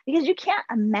for it. Because you can't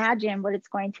imagine what it's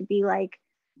going to be like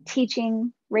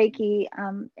teaching Reiki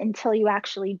until you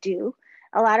actually do.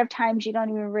 A lot of times you don't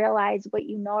even realize what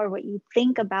you know or what you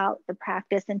think about the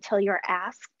practice until you're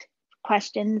asked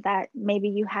questions that maybe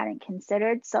you hadn't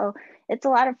considered. So it's a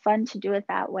lot of fun to do it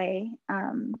that way.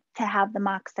 To have the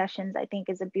mock sessions, I think,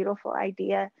 is a beautiful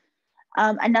idea.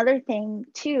 Another thing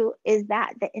too is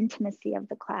that the intimacy of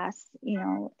the class, you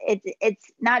know,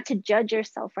 it's not to judge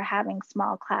yourself for having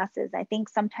small classes. I think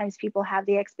sometimes people have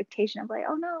the expectation of like,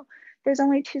 oh no, there's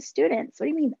only 2 students. What do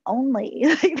you mean only?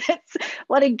 Like, that's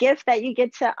what a gift that you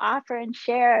get to offer and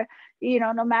share, you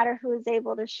know, no matter who is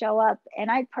able to show up.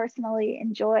 And I personally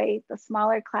enjoy the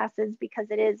smaller classes because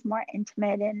it is more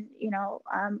intimate, and, you know,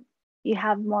 you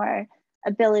have more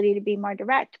ability to be more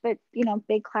direct, but, you know,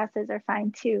 big classes are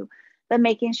fine too. But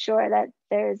making sure that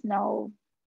there's no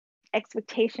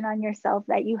expectation on yourself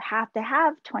that you have to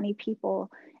have 20 people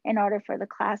in order for the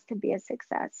class to be a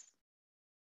success.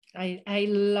 I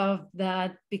love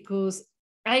that, because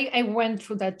I went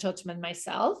through that judgment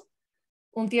myself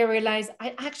until I realized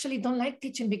I actually don't like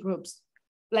teaching big groups.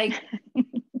 Like,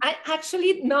 I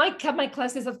actually, now I cut my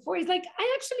classes at 4. It's like,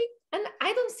 and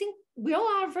I don't think we all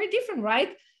are very different,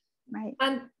 right? Right.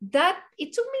 And that,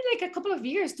 it took me like a couple of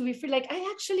years to feel like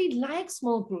I actually like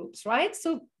small groups, right?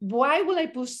 So why will I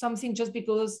push something just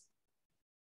because?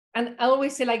 And I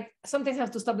always say, like, sometimes I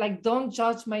have to stop, like, don't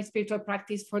judge my spiritual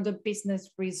practice for the business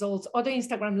results or the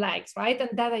Instagram likes, right?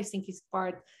 And that, I think, is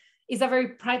a very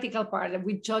practical part, that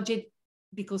we judge it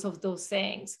because of those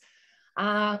things.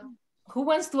 Who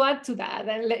wants to add to that?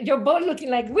 And you're both looking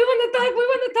like, we want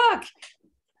to talk.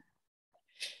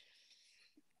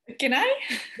 Can I?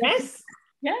 Yes.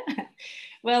 Yeah.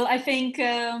 Well, I think,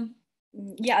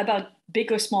 about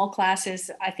big or small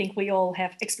classes, I think we all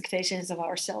have expectations of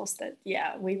ourselves that,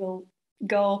 we will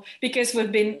go, because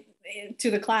we've been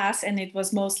to the class and it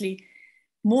was mostly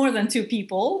more than 2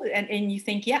 people. And you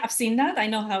think, I've seen that. I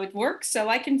know how it works, so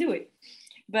I can do it.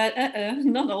 But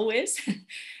not always.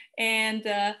 And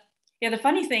the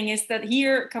funny thing is that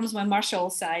here comes my martial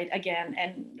side again,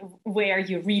 and where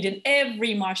you read in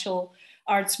every martial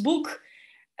arts book,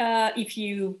 if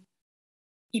you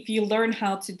learn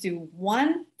how to do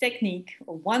one technique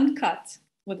or one cut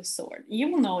with a sword, you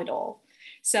will know it all.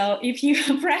 So if you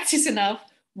practice enough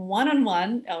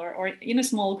one-on-one or in a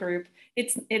small group,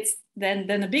 it's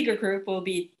then a bigger group will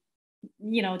be,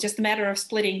 just a matter of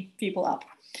splitting people up.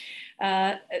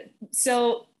 I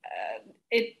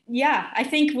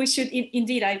think we should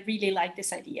indeed. I really like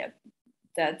this idea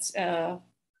that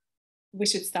we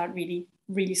should start really,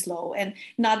 really slow, and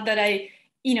not that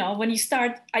when you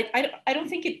start, I don't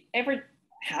think it ever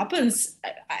happens.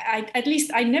 I at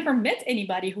least I never met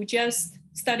anybody who just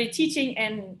started teaching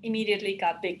and immediately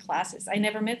got big classes. I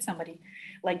never met somebody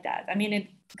like that. I mean, it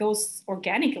goes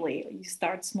organically. You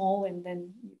start small and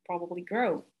then you probably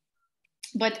grow.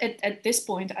 But at this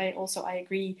point, I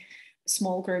agree,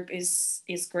 small group is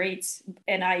great.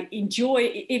 And I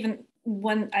enjoy, even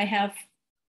when I have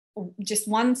just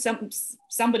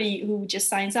somebody who just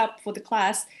signs up for the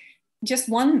class, just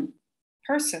one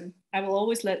person, I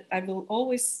will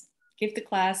always give the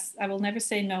class. I will never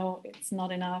say no, it's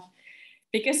not enough,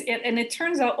 because it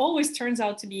always turns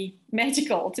out to be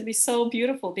magical, to be so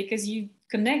beautiful, because you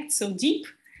connect so deep.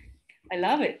 I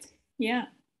love it. Yeah.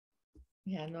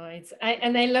 Yeah, no, I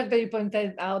love that you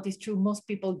pointed out, it's true, most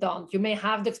people don't. You may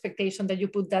have the expectation that you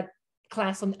put that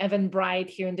class on Eventbrite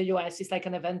here in the US, it's like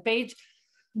an event page.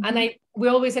 Mm-hmm. And we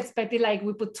always expected, like,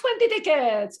 we put 20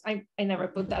 tickets. I never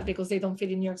put that because they don't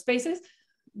fit in your spaces.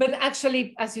 But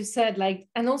actually, as you said, like,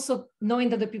 and also knowing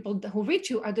that the people who reach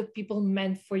you are the people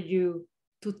meant for you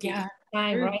to take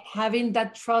time, true. Right? Having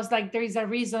that trust, like there is a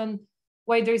reason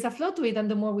why there is a flow to it.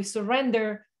 And the more we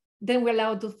surrender, then we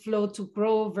allow the flow to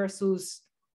grow, versus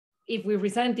if we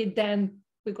resent it, then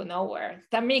we go nowhere.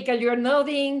 Tameka, you're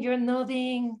nodding.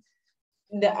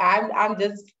 No, I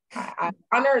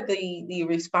honor the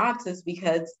responses,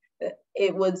 because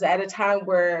it was at a time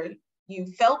where you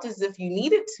felt as if you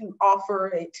needed to offer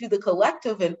it to the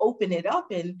collective and open it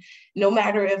up. And no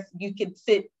matter if you could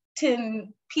fit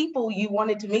 10 people, you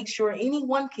wanted to make sure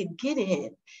anyone could get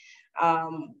in.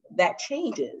 That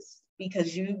changes,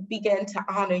 because you begin to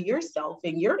honor yourself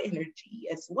and your energy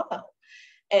as well.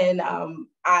 And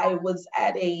I was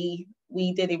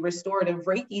we did a restorative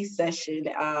Reiki session,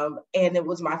 and it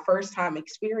was my first time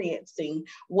experiencing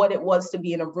what it was to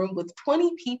be in a room with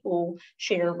 20 people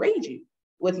sharing Reiki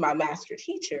with my master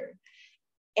teacher.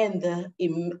 And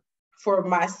for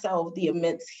myself, the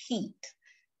immense heat,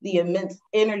 the immense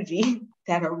energy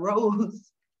that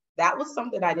arose, that was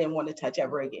something I didn't want to touch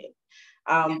ever again,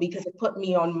 because it put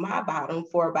me on my bottom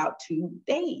for about 2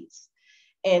 days.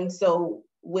 And so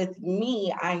with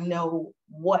me, I know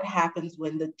what happens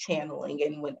when the channeling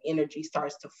and when energy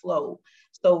starts to flow.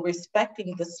 So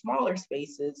respecting the smaller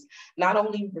spaces, not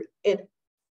only it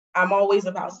I'm always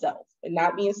about self and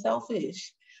not being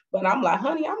selfish. But I'm like,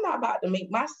 honey, I'm not about to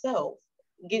make myself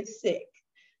get sick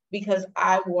because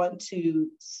I want to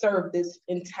serve this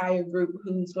entire group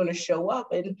who's going to show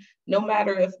up. And no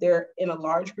matter if they're in a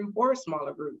large group or a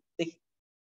smaller group, the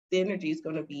energy is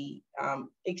going to be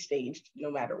exchanged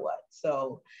no matter what.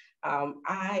 So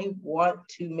I want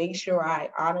to make sure I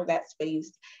honor that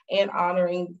space and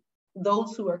honoring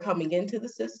those who are coming into the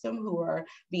system, who are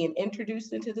being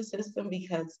introduced into the system,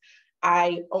 because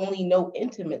I only know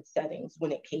intimate settings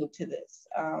when it came to this.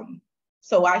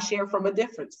 So I share from a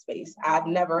different space. I've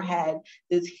never had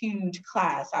this huge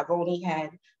class. I've only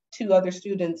had 2 other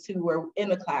students who were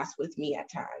in a class with me at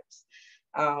times.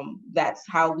 That's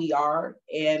how we are.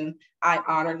 And I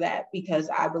honor that because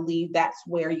I believe that's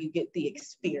where you get the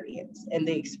experience. And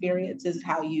the experience is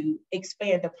how you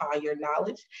expand upon your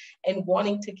knowledge and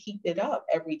wanting to keep it up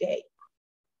every day.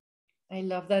 I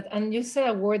love that. And you said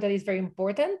a word that is very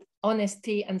important,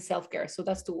 honesty and self-care. So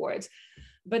that's 2 words.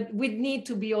 But we need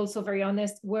to be also very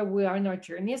honest where we are in our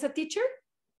journey as a teacher,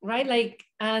 right? Like,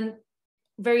 and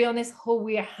very honest how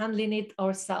we are handling it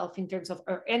ourselves in terms of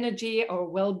our energy, our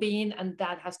well-being, and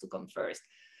that has to come first.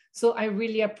 So I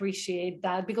really appreciate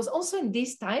that, because also in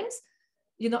these times,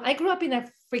 you know, I grew up in a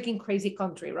freaking crazy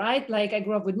country, right? Like I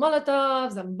grew up with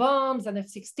Molotovs and bombs and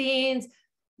F-16s.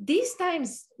 These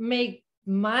times make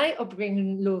my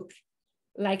upbringing look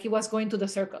like it was going to the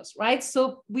circus, right?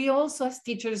 So we also as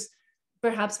teachers,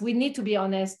 perhaps we need to be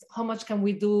honest, how much can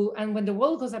we do? And when the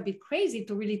world goes a bit crazy,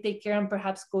 to really take care and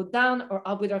perhaps go down or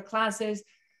up with our classes,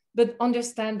 but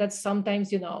understand that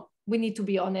sometimes, you know, we need to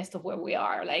be honest of where we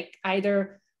are, like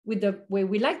either with the way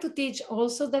we like to teach,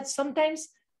 also that sometimes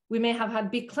we may have had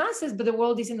big classes, but the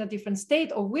world is in a different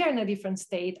state, or we're in a different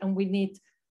state, and we need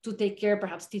to take care,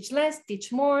 perhaps teach less,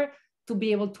 teach more, to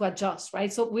be able to adjust,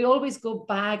 right? So we always go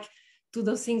back to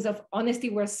those things of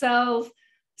honesty with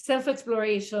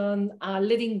self-exploration,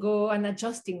 letting go and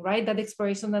adjusting, right? That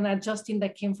exploration and adjusting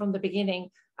that came from the beginning,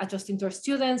 adjusting to our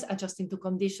students, adjusting to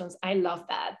conditions. I love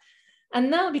that. And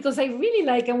now, because I really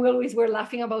like, and we always were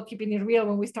laughing about keeping it real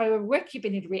when we started, we're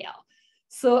keeping it real.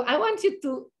 So I want you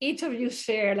to, each of you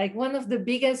share like one of the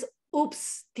biggest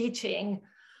oops teaching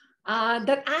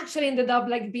that actually ended up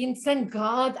like being, thank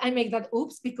God I make that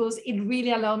oops, because it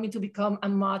really allowed me to become a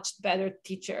much better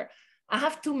teacher. I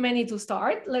have too many to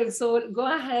start, like, so go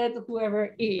ahead,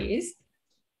 whoever is.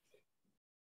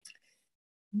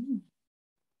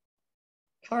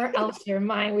 Or I'll share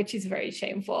mine, which is very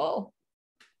shameful.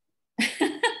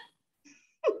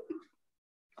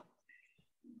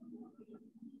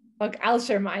 Okay, I'll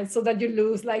share mine so that you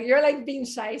lose, like you're like being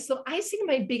shy. So I think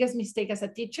my biggest mistake as a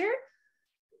teacher,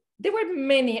 there were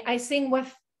many. I think was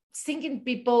thinking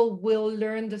people will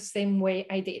learn the same way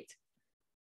I did.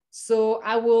 So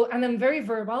I will, and I'm very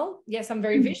verbal. Yes, I'm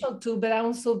very visual too, but I'm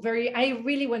also I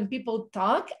really, when people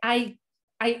talk, I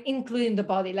include in the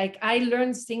body, like I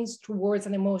learn things through words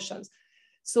and emotions.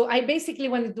 So I basically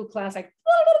went into class like,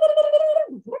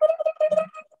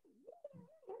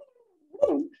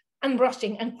 and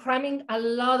rushing and cramming a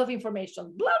lot of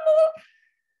information, blah, blah.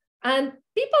 And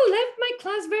people left my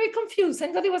class very confused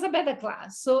and thought it was a better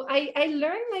class. So I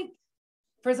learned, like,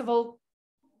 first of all,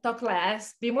 talk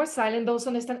less, be more silent, but also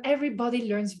understand everybody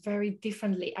learns very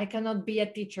differently. I cannot be a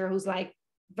teacher who's like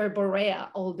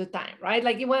verborea all the time, right?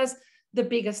 Like it was the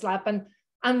biggest slap. And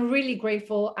I'm really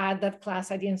grateful at that class.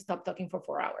 I didn't stop talking for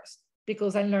 4 hours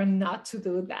because I learned not to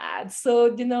do that.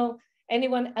 So, you know,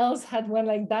 anyone else had one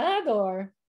like that,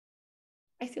 or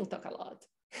I still talk a lot.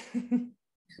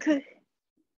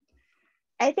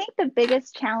 I think the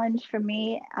biggest challenge for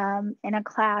me in a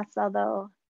class, although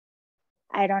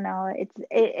I don't know,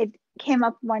 it came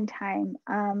up one time.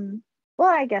 Well,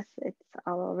 I guess it's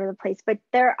all over the place, but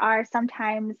there are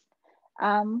sometimes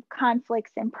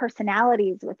conflicts in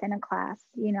personalities within a class,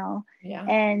 you know. Yeah.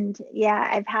 And yeah,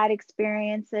 I've had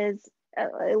experiences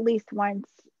at least once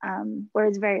where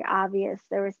it's very obvious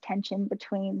there was tension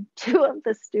between 2 of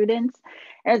the students.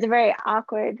 It was a very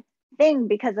awkward thing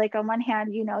because, like, on one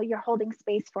hand, you know, you're holding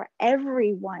space for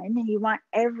everyone and you want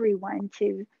everyone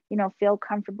to, you know, feel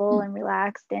comfortable and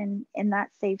relaxed in that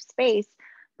safe space,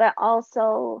 but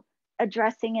also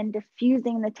addressing and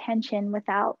diffusing the tension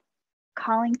without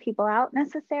calling people out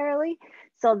necessarily.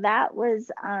 So that was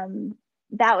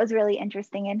really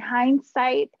interesting. In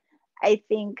hindsight, I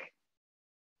think,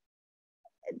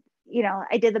 you know,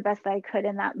 I did the best that I could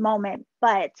in that moment,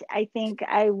 but I think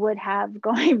I would have,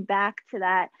 going back to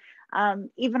that,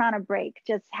 even on a break,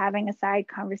 just having a side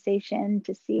conversation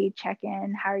to check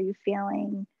in, how are you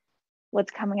feeling,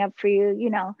 what's coming up for you, you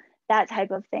know, that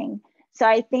type of thing. So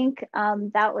I think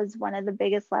that was one of the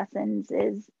biggest lessons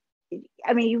is,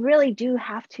 I mean, you really do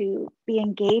have to be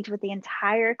engaged with the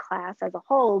entire class as a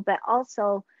whole, but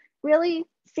also really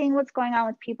seeing what's going on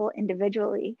with people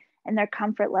individually and their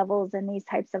comfort levels and these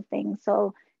types of things.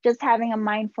 So just having a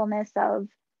mindfulness of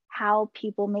how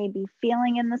people may be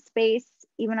feeling in the space,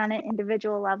 even on an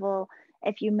individual level,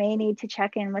 if you may need to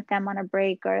check in with them on a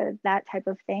break or that type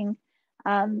of thing,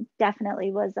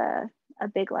 definitely was a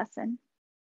big lesson.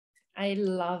 I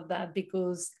love that,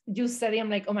 because you said it, I'm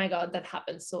like, oh my God, that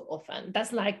happens so often.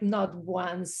 That's like not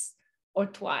once or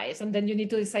twice. And then you need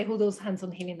to decide who does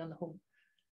hands-on healing on whom.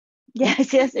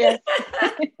 Yes. Because at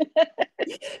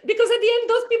the end,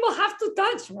 those people have to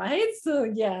touch, right? So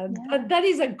yeah. That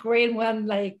is a great one.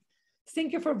 Like,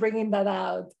 thank you for bringing that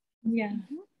out. Yeah,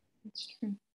 that's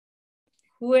true.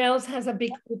 Who else has a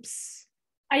big oops?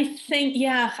 I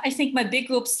think my big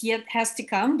oops yet has to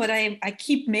come, but I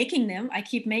keep making them.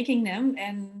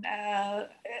 And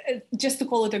just to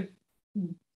call it a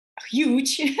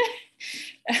huge,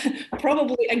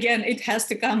 probably again, it has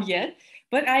to come yet.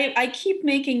 But I keep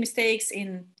making mistakes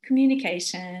in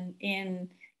communication, in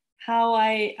how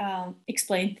I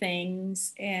explain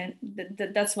things, and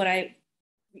that's what I,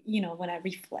 when I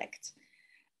reflect.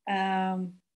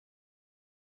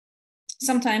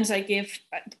 Sometimes I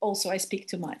speak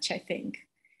too much, I think.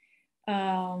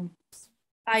 For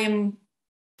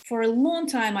a long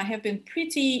time, I have been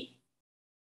pretty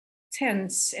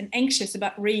tense and anxious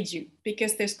about Reiju,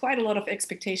 because there's quite a lot of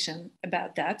expectation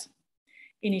about that.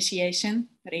 Initiation,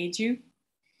 Reiju.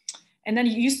 And then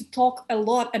you used to talk a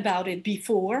lot about it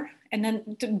before, and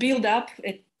then to build up,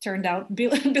 it turned out,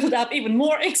 build up even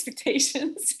more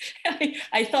expectations.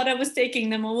 I thought I was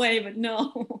taking them away, but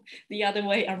no, the other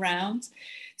way around.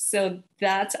 So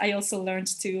that I also learned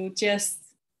to just,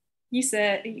 you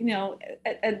said,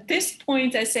 at this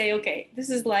point I say, okay,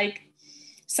 this is like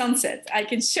sunset. I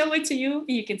can show it to you.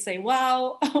 You can say,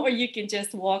 wow, or you can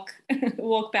just walk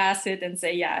past it and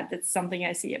say, yeah, that's something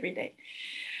I see every day.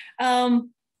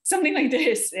 Something like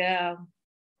this.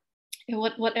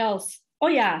 What else? Oh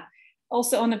yeah.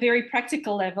 Also on a very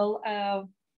practical level,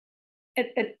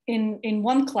 in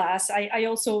one class, I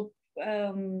also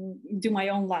do my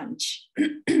own lunch.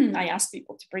 I ask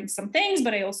people to bring some things,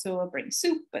 but I also bring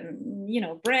soup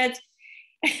and bread.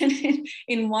 And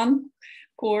in one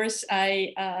course,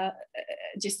 I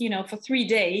just for 3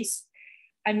 days,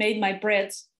 I made my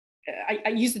bread. I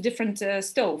used a different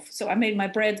stove, so I made my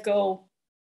bread go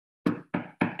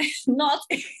not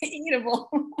eatable.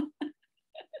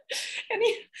 And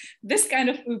this kind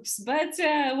of oops. But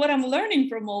what I'm learning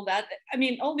from all that, I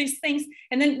mean, all these things,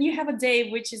 and then you have a day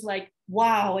which is like,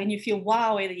 wow, and you feel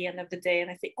wow at the end of the day.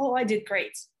 And I think, oh, I did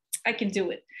great. I can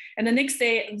do it. And the next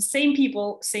day, same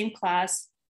people, same class.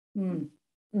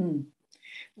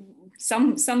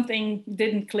 Something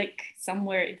didn't click,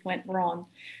 somewhere it went wrong.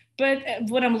 But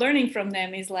what I'm learning from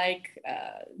them is like,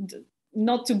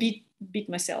 not to beat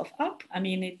myself up. I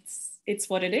mean, it's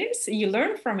what it is. You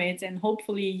learn from it, and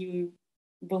hopefully you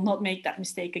will not make that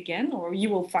mistake again, or you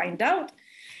will find out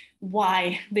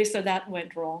why this or that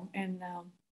went wrong, and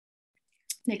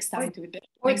next time do it better.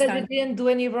 Or that they didn't do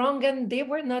any wrong and they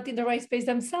were not in the right space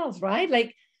themselves, right?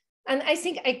 Like, and I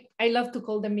think I love to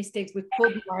call them mistakes with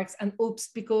quote marks and oops,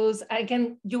 because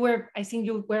again, I think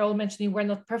you were all mentioning we're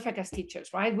not perfect as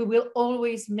teachers, right? We will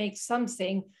always make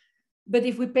something. But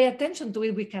if we pay attention to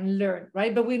it, we can learn,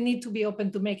 right? But we need to be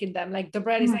open to making them. Like the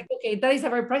bread is like, okay, that is a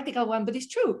very practical one, but it's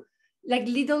true. Like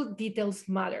little details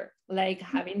matter, like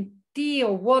having tea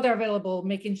or water available,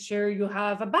 making sure you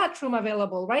have a bathroom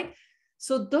available, right?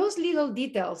 So those little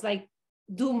details like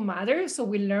do matter. So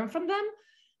we learn from them,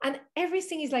 and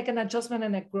everything is like an adjustment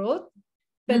and a growth.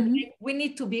 But like, we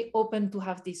need to be open to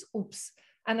have these oops.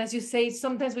 And as you say,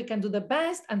 sometimes we can do the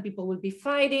best and people will be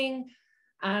fighting,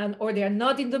 or they're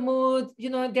not in the mood,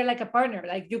 they're like a partner.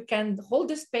 Like you can hold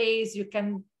the space, you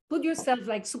can put yourself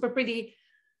like super pretty,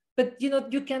 but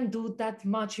you can do that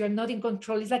much. You're not in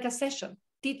control. It's like a session.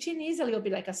 Teaching is a little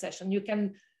bit like a session. You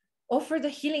can offer the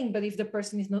healing, but if the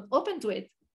person is not open to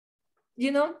it,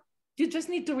 you just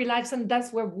need to relax. And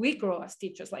that's where we grow as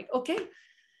teachers. Like, okay,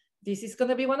 this is going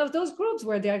to be one of those groups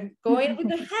where they're going with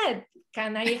the head.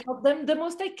 Can I help them the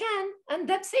most I can? And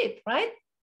that's it, right?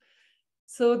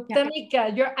 So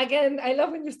Tameka, you're again, I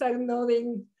love when you start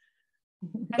nodding.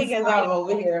 Because I'm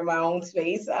over here in my own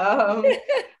space.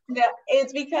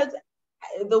 It's because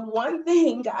the one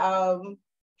thing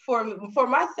for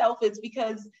myself is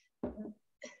because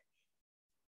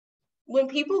when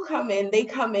people come in, they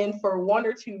come in for one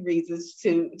or two reasons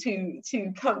to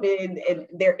come in, and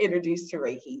they're introduced to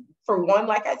Reiki. For one,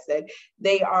 like I said,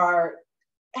 they are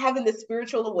having the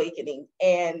spiritual awakening,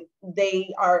 and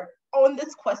they are on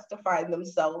this quest to find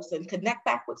themselves and connect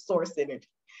back with source energy.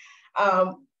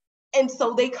 And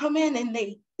so they come in and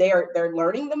they're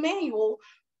learning the manual,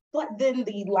 but then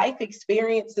the life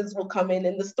experiences will come in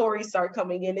and the stories start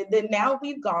coming in. And then now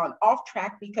we've gone off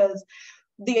track because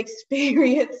the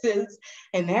experiences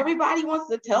and everybody wants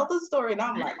to tell the story. And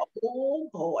I'm like, oh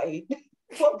boy,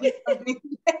 what we are doing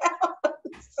now?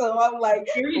 So I'm like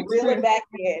reeling back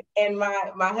in. And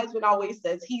my husband always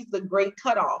says he's the great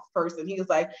cutoff person. He was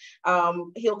like,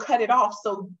 he'll cut it off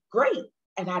so great.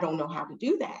 And I don't know how to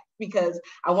do that because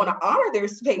I want to honor their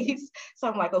space. So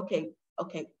I'm like, okay.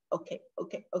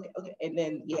 And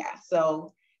then, yeah,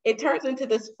 so it turns into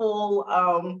this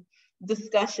full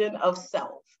discussion of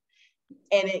self,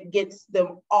 and it gets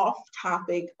them off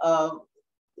topic of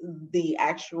the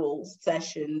actual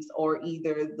sessions or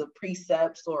either the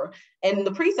precepts and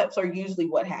the precepts are usually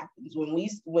what happens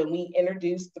when we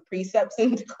introduce the precepts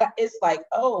into class. It's like,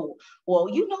 oh, well,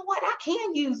 you know what, I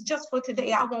can use just for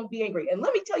today, I won't be angry, and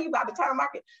let me tell you about the time I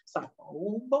can. It's like,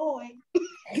 oh boy.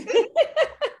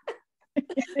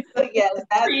 So yes,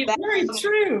 that's very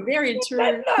true.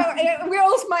 No, we're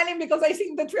all smiling because I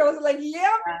think the three was like,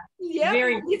 yeah,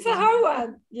 it's a hard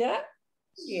one.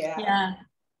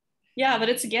 Yeah, but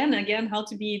it's again how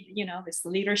to be, this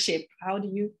leadership. How do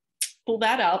you pull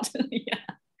that out?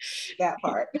 That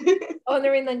part.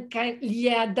 Honoring and kind.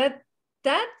 Yeah,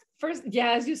 that first,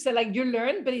 as you said, like you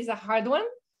learn, but it's a hard one.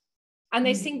 And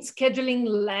I think scheduling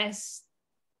less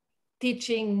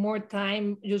teaching, more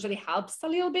time usually helps a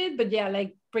little bit, but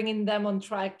like bringing them on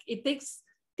track, it takes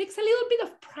a little bit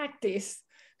of practice.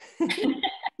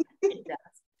 It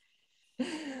does.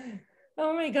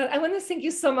 Oh my God, I want to thank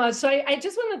you so much. So I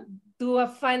just want to do a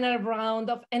final round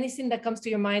of anything that comes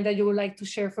to your mind that you would like to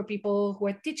share for people who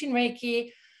are teaching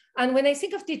Reiki. And when I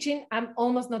think of teaching, I'm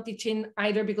almost not teaching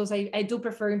either because I do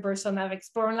prefer in person. I've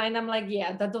explored online. I'm like,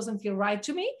 that doesn't feel right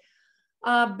to me.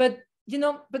 But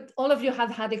all of you have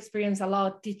had experience a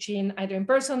lot teaching either in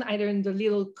person, either in the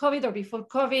little COVID or before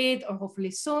COVID, or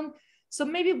hopefully soon. So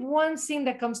maybe one thing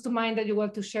that comes to mind that you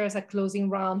want to share as a closing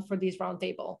round for this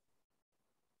roundtable.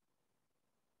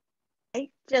 I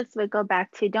just would go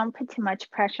back to don't put too much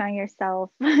pressure on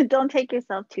yourself. Don't take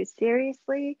yourself too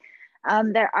seriously.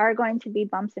 There are going to be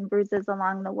bumps and bruises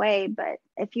along the way, but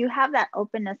if you have that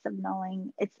openness of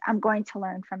knowing I'm going to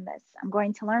learn from this. I'm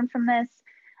going to learn from this.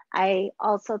 I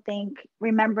also think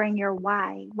remembering your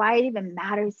why it even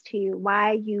matters to you,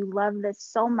 why you love this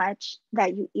so much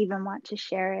that you even want to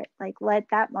share it. Like let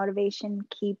that motivation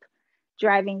keep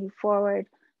driving you forward,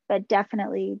 but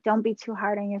definitely don't be too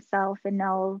hard on yourself and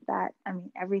know that,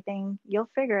 everything, you'll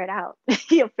figure it out.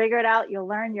 You'll figure it out, you'll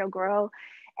learn, you'll grow,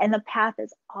 and the path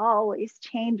is always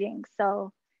changing.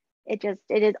 So it is,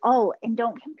 and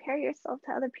don't compare yourself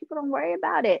to other people. Don't worry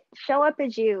about it. Show up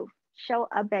as you.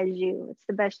 It's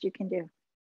the best you can do.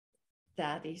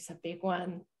 That is a big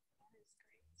one.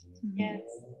 Yes,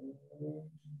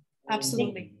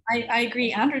 absolutely. I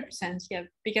agree 100%. Yeah,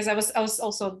 because I was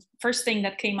also, first thing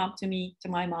that came up to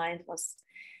my mind was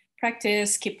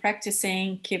practice, keep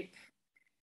practicing, keep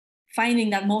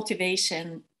finding that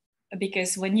motivation,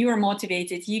 because when you are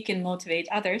motivated, you can motivate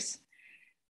others.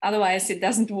 Otherwise, it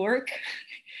doesn't work.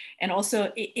 And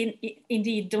also,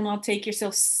 indeed, do not take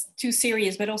yourself too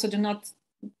serious, but also do not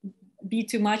be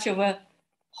too much of a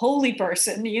holy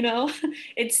person.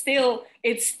 It's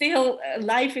still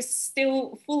life is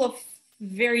still full of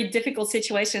very difficult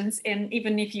situations. And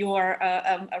even if you are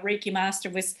a Reiki master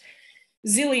with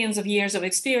zillions of years of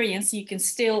experience, you can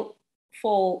still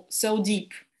fall so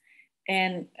deep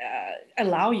and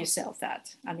allow yourself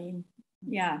that. I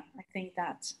think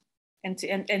that,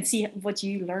 and see what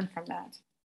you learn from that.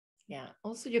 Yeah.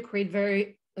 Also, you create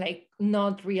very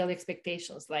not real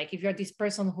expectations. Like if you're this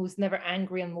person who's never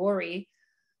angry and worry,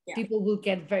 people will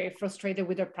get very frustrated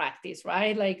with their practice,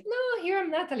 right? Like, no, here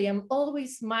I'm Natalie. I'm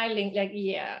always smiling. Like,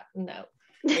 no.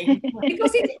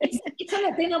 Because it's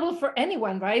unattainable for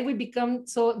anyone, right? We become,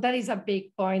 so that is a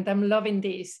big point. I'm loving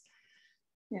this.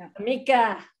 Yeah.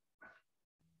 Tameka.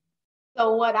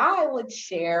 So what I would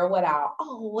share, what I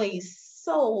always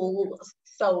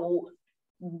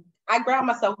I ground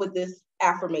myself with this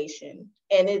affirmation,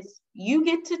 and it's, you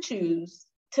get to choose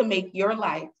to make your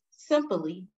life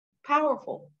simply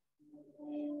powerful.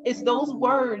 It's those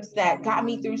words that got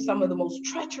me through some of the most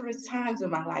treacherous times in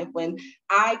my life when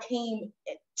I came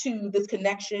to this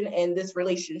connection and this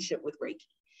relationship with Reiki.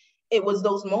 It was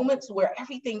those moments where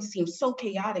everything seemed so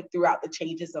chaotic throughout the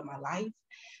changes of my life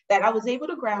that I was able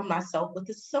to ground myself with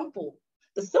the simple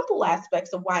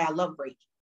aspects of why I love Reiki.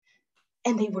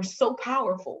 And they were so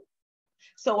powerful.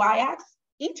 So I ask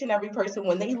each and every person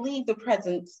when they leave the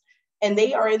presence And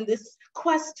they are in this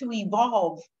quest to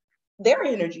evolve their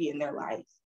energy in their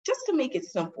lives, just to make it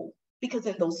simple. Because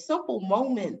in those simple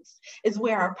moments is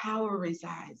where our power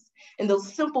resides. In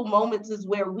those simple moments is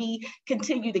where we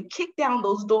continue to kick down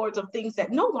those doors of things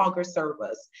that no longer serve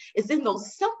us. It's in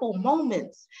those simple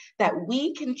moments that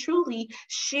we can truly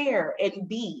share and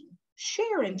be.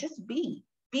 Share and just be.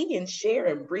 Be and share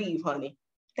and breathe, honey.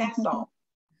 That's all.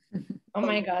 Oh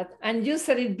my God. And you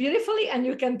said it beautifully, and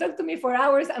you can talk to me for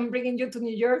hours. I'm bringing you to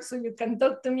New York so you can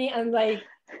talk to me, and like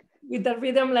with the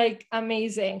rhythm, like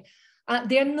amazing.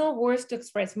 There are no words to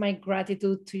express my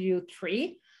gratitude to you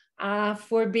three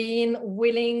for being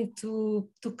willing to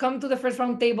come to the first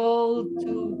round table,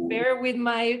 to bear with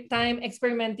my time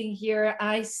experimenting here.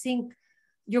 I think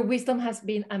your wisdom has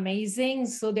been amazing.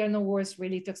 So there are no words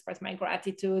really to express my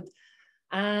gratitude.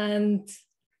 And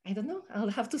I don't know, I'll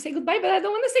have to say goodbye, but I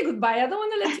don't want to say goodbye. I don't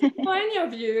want to let you know any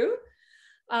of you.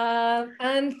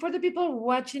 And for the people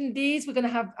watching this, we're going to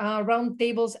have round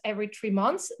tables every 3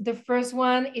 months. The first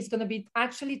one is going to be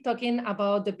actually talking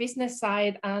about the business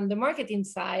side and the marketing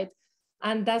side.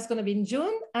 And that's going to be in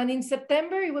June. And in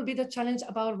September, it will be the challenge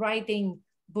about writing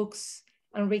books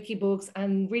and Reiki books,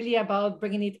 and really about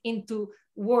bringing it into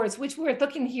words, which we're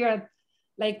talking here.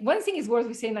 Like, one thing is words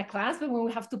we say in a class, but when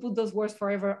we have to put those words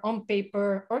forever on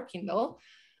paper or Kindle,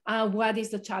 what is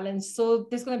the challenge? So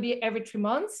there's going to be every 3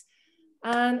 months.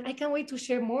 And I can't wait to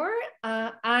share more.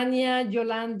 Anya,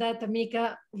 Yolanda,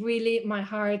 Tameka, really my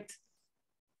heart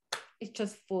is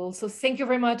just full. So thank you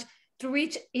very much. To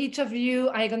reach each of you,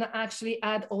 I'm gonna actually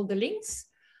add all the links.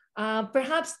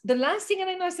 Perhaps the last thing, and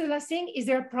I know it's the last thing, is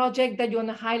there a project that you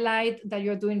wanna highlight that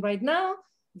you're doing right now?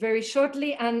 Very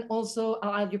shortly, and also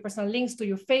I'll add your personal links to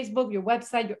your Facebook, your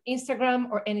website, your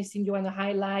Instagram, or anything you wanna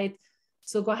highlight.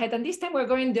 So go ahead, and this time we're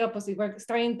going the opposite. We're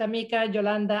starting Tameka,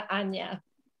 Yolanda, Anya.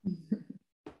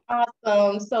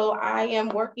 Awesome. So I am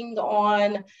working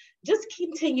on just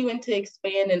continuing to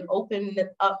expand and open it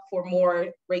up for more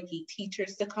Reiki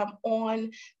teachers to come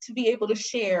on to be able to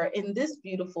share in this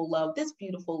beautiful love, this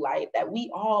beautiful light that we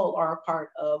all are a part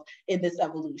of in this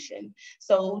evolution.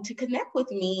 So to connect with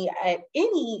me at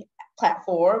any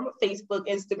platform, Facebook,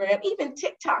 Instagram, even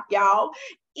TikTok, y'all,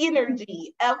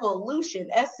 Energy, Evolution,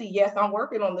 SC. Yes, I'm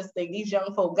working on this thing. These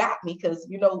young folk got me because,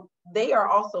 you know, they are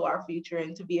also our future.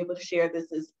 And to be able to share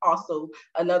this is also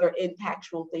another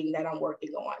impactful thing that I'm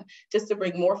working on, just to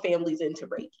bring more families into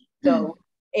Reiki. So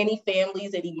any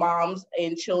families, any moms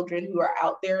and children who are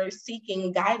out there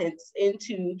seeking guidance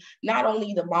into not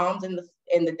only the moms and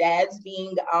the dads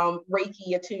being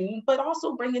Reiki attuned, but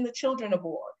also bringing the children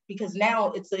aboard, because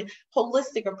now it's a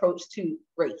holistic approach to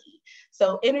Reiki.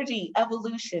 So Energy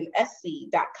Evolution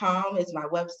SC.com is my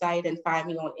website, and find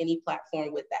me on any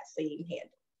platform with that same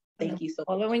handle. Thank you so much.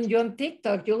 Following you on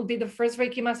TikTok, you'll be the first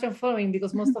Reiki master I'm following,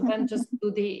 because most of them just do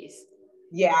this.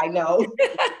 Yeah, I know.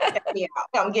 Yeah,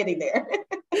 I'm getting there.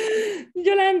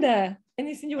 Yolanda,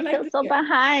 anything you would like to so share?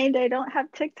 Behind. I don't have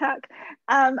TikTok.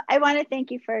 I want to thank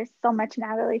you first so much,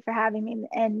 Natalie, for having me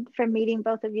and for meeting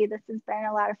both of you. This has been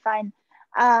a lot of fun.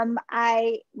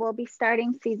 I will be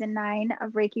starting season 9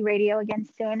 of Reiki Radio again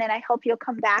soon, and I hope you'll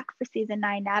come back for season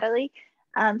 9, Natalie.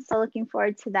 So looking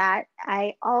forward to that.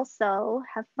 I also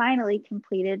have finally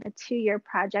completed a 2-year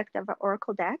project of an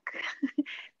Oracle deck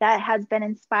that has been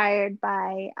inspired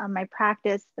by my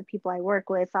practice, the people I work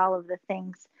with, all of the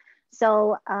things.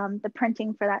 So the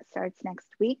printing for that starts next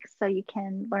week. So you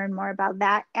can learn more about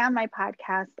that and my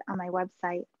podcast on my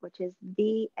website, which is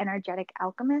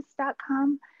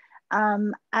theenergeticalchemist.com.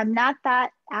 I'm not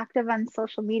that active on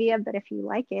social media, but if you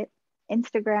like it,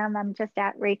 Instagram, I'm just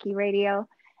at Reiki Radio.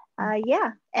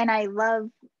 Yeah, and I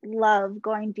love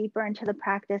going deeper into the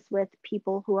practice with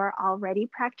people who are already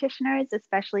practitioners,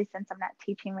 especially since I'm not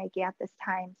teaching Reiki at this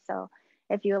time. So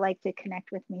if you would like to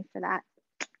connect with me for that,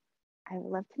 I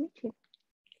would love to meet you.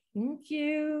 Thank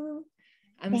you.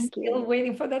 I'm still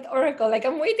waiting for that Oracle. Like,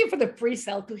 I'm waiting for the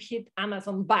pre-sale to hit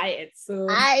Amazon, buy it. So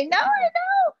I know.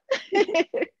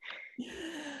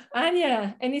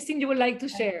 Anya, anything you would like to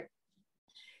share?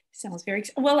 Sounds very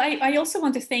well. I also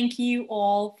want to thank you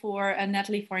all for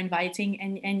Natalie for inviting,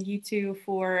 and you two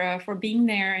for being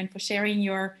there and for sharing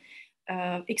your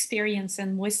experience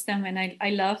and wisdom. And I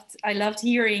loved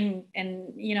hearing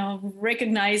and, you know,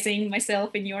 recognizing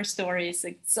myself in your stories.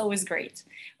 It's always great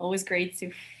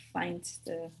to find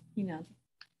the, you know,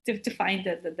 to find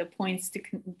the points to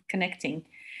connecting.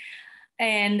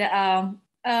 And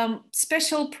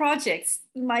special projects.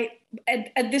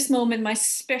 At this moment, my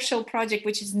special project,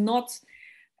 which is not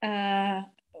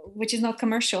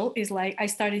commercial, is like I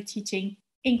started teaching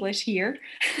English here,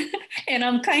 and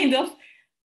I'm kind of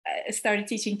started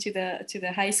teaching to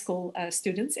the high school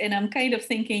students, and I'm kind of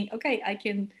thinking, okay, I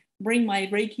can bring my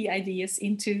Reiki ideas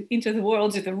into the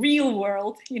world, to the real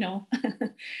world, you know.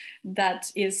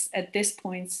 That is at this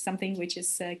point something which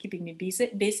is keeping me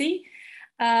busy.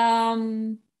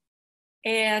 And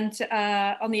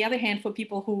on the other hand, for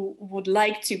people who would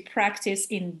like to practice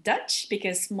in Dutch,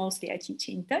 because mostly I teach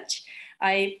in Dutch,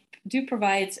 I do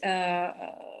provide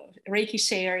Reiki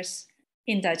shares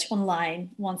in Dutch online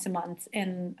once a month.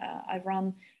 And I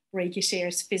run Reiki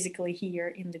shares physically here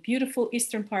in the beautiful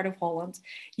eastern part of Holland.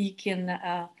 You can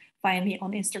find me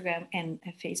on Instagram and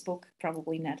Facebook.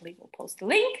 Probably Natalie will post the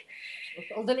link.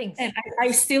 All the links. And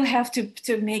I still have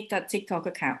to make that TikTok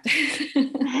account.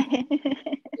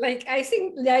 Like, I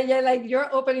think, yeah, like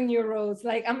you're opening your roads.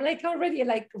 Like, I'm like already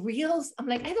like reels. I'm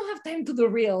like, I don't have time to do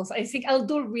reels. I think I'll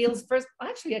do reels first.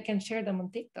 Actually, I can share them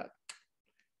on TikTok.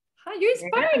 Hi, you're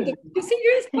inspiring them. You see,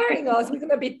 you're inspiring us. We're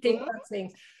gonna be TikTok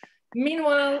things.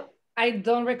 Meanwhile, I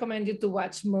don't recommend you to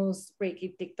watch most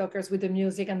Reiki TikTokers with the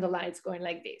music and the lights going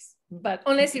like this. But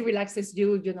unless it relaxes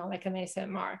you, you know, like an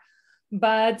ASMR.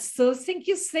 But so thank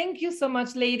you so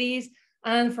much, ladies.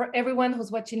 And for everyone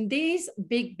who's watching this,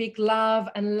 big, big love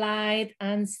and light,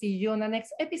 and see you on the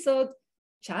next episode.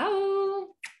 Ciao.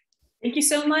 Thank you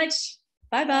so much.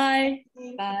 Bye-bye.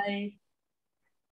 Bye.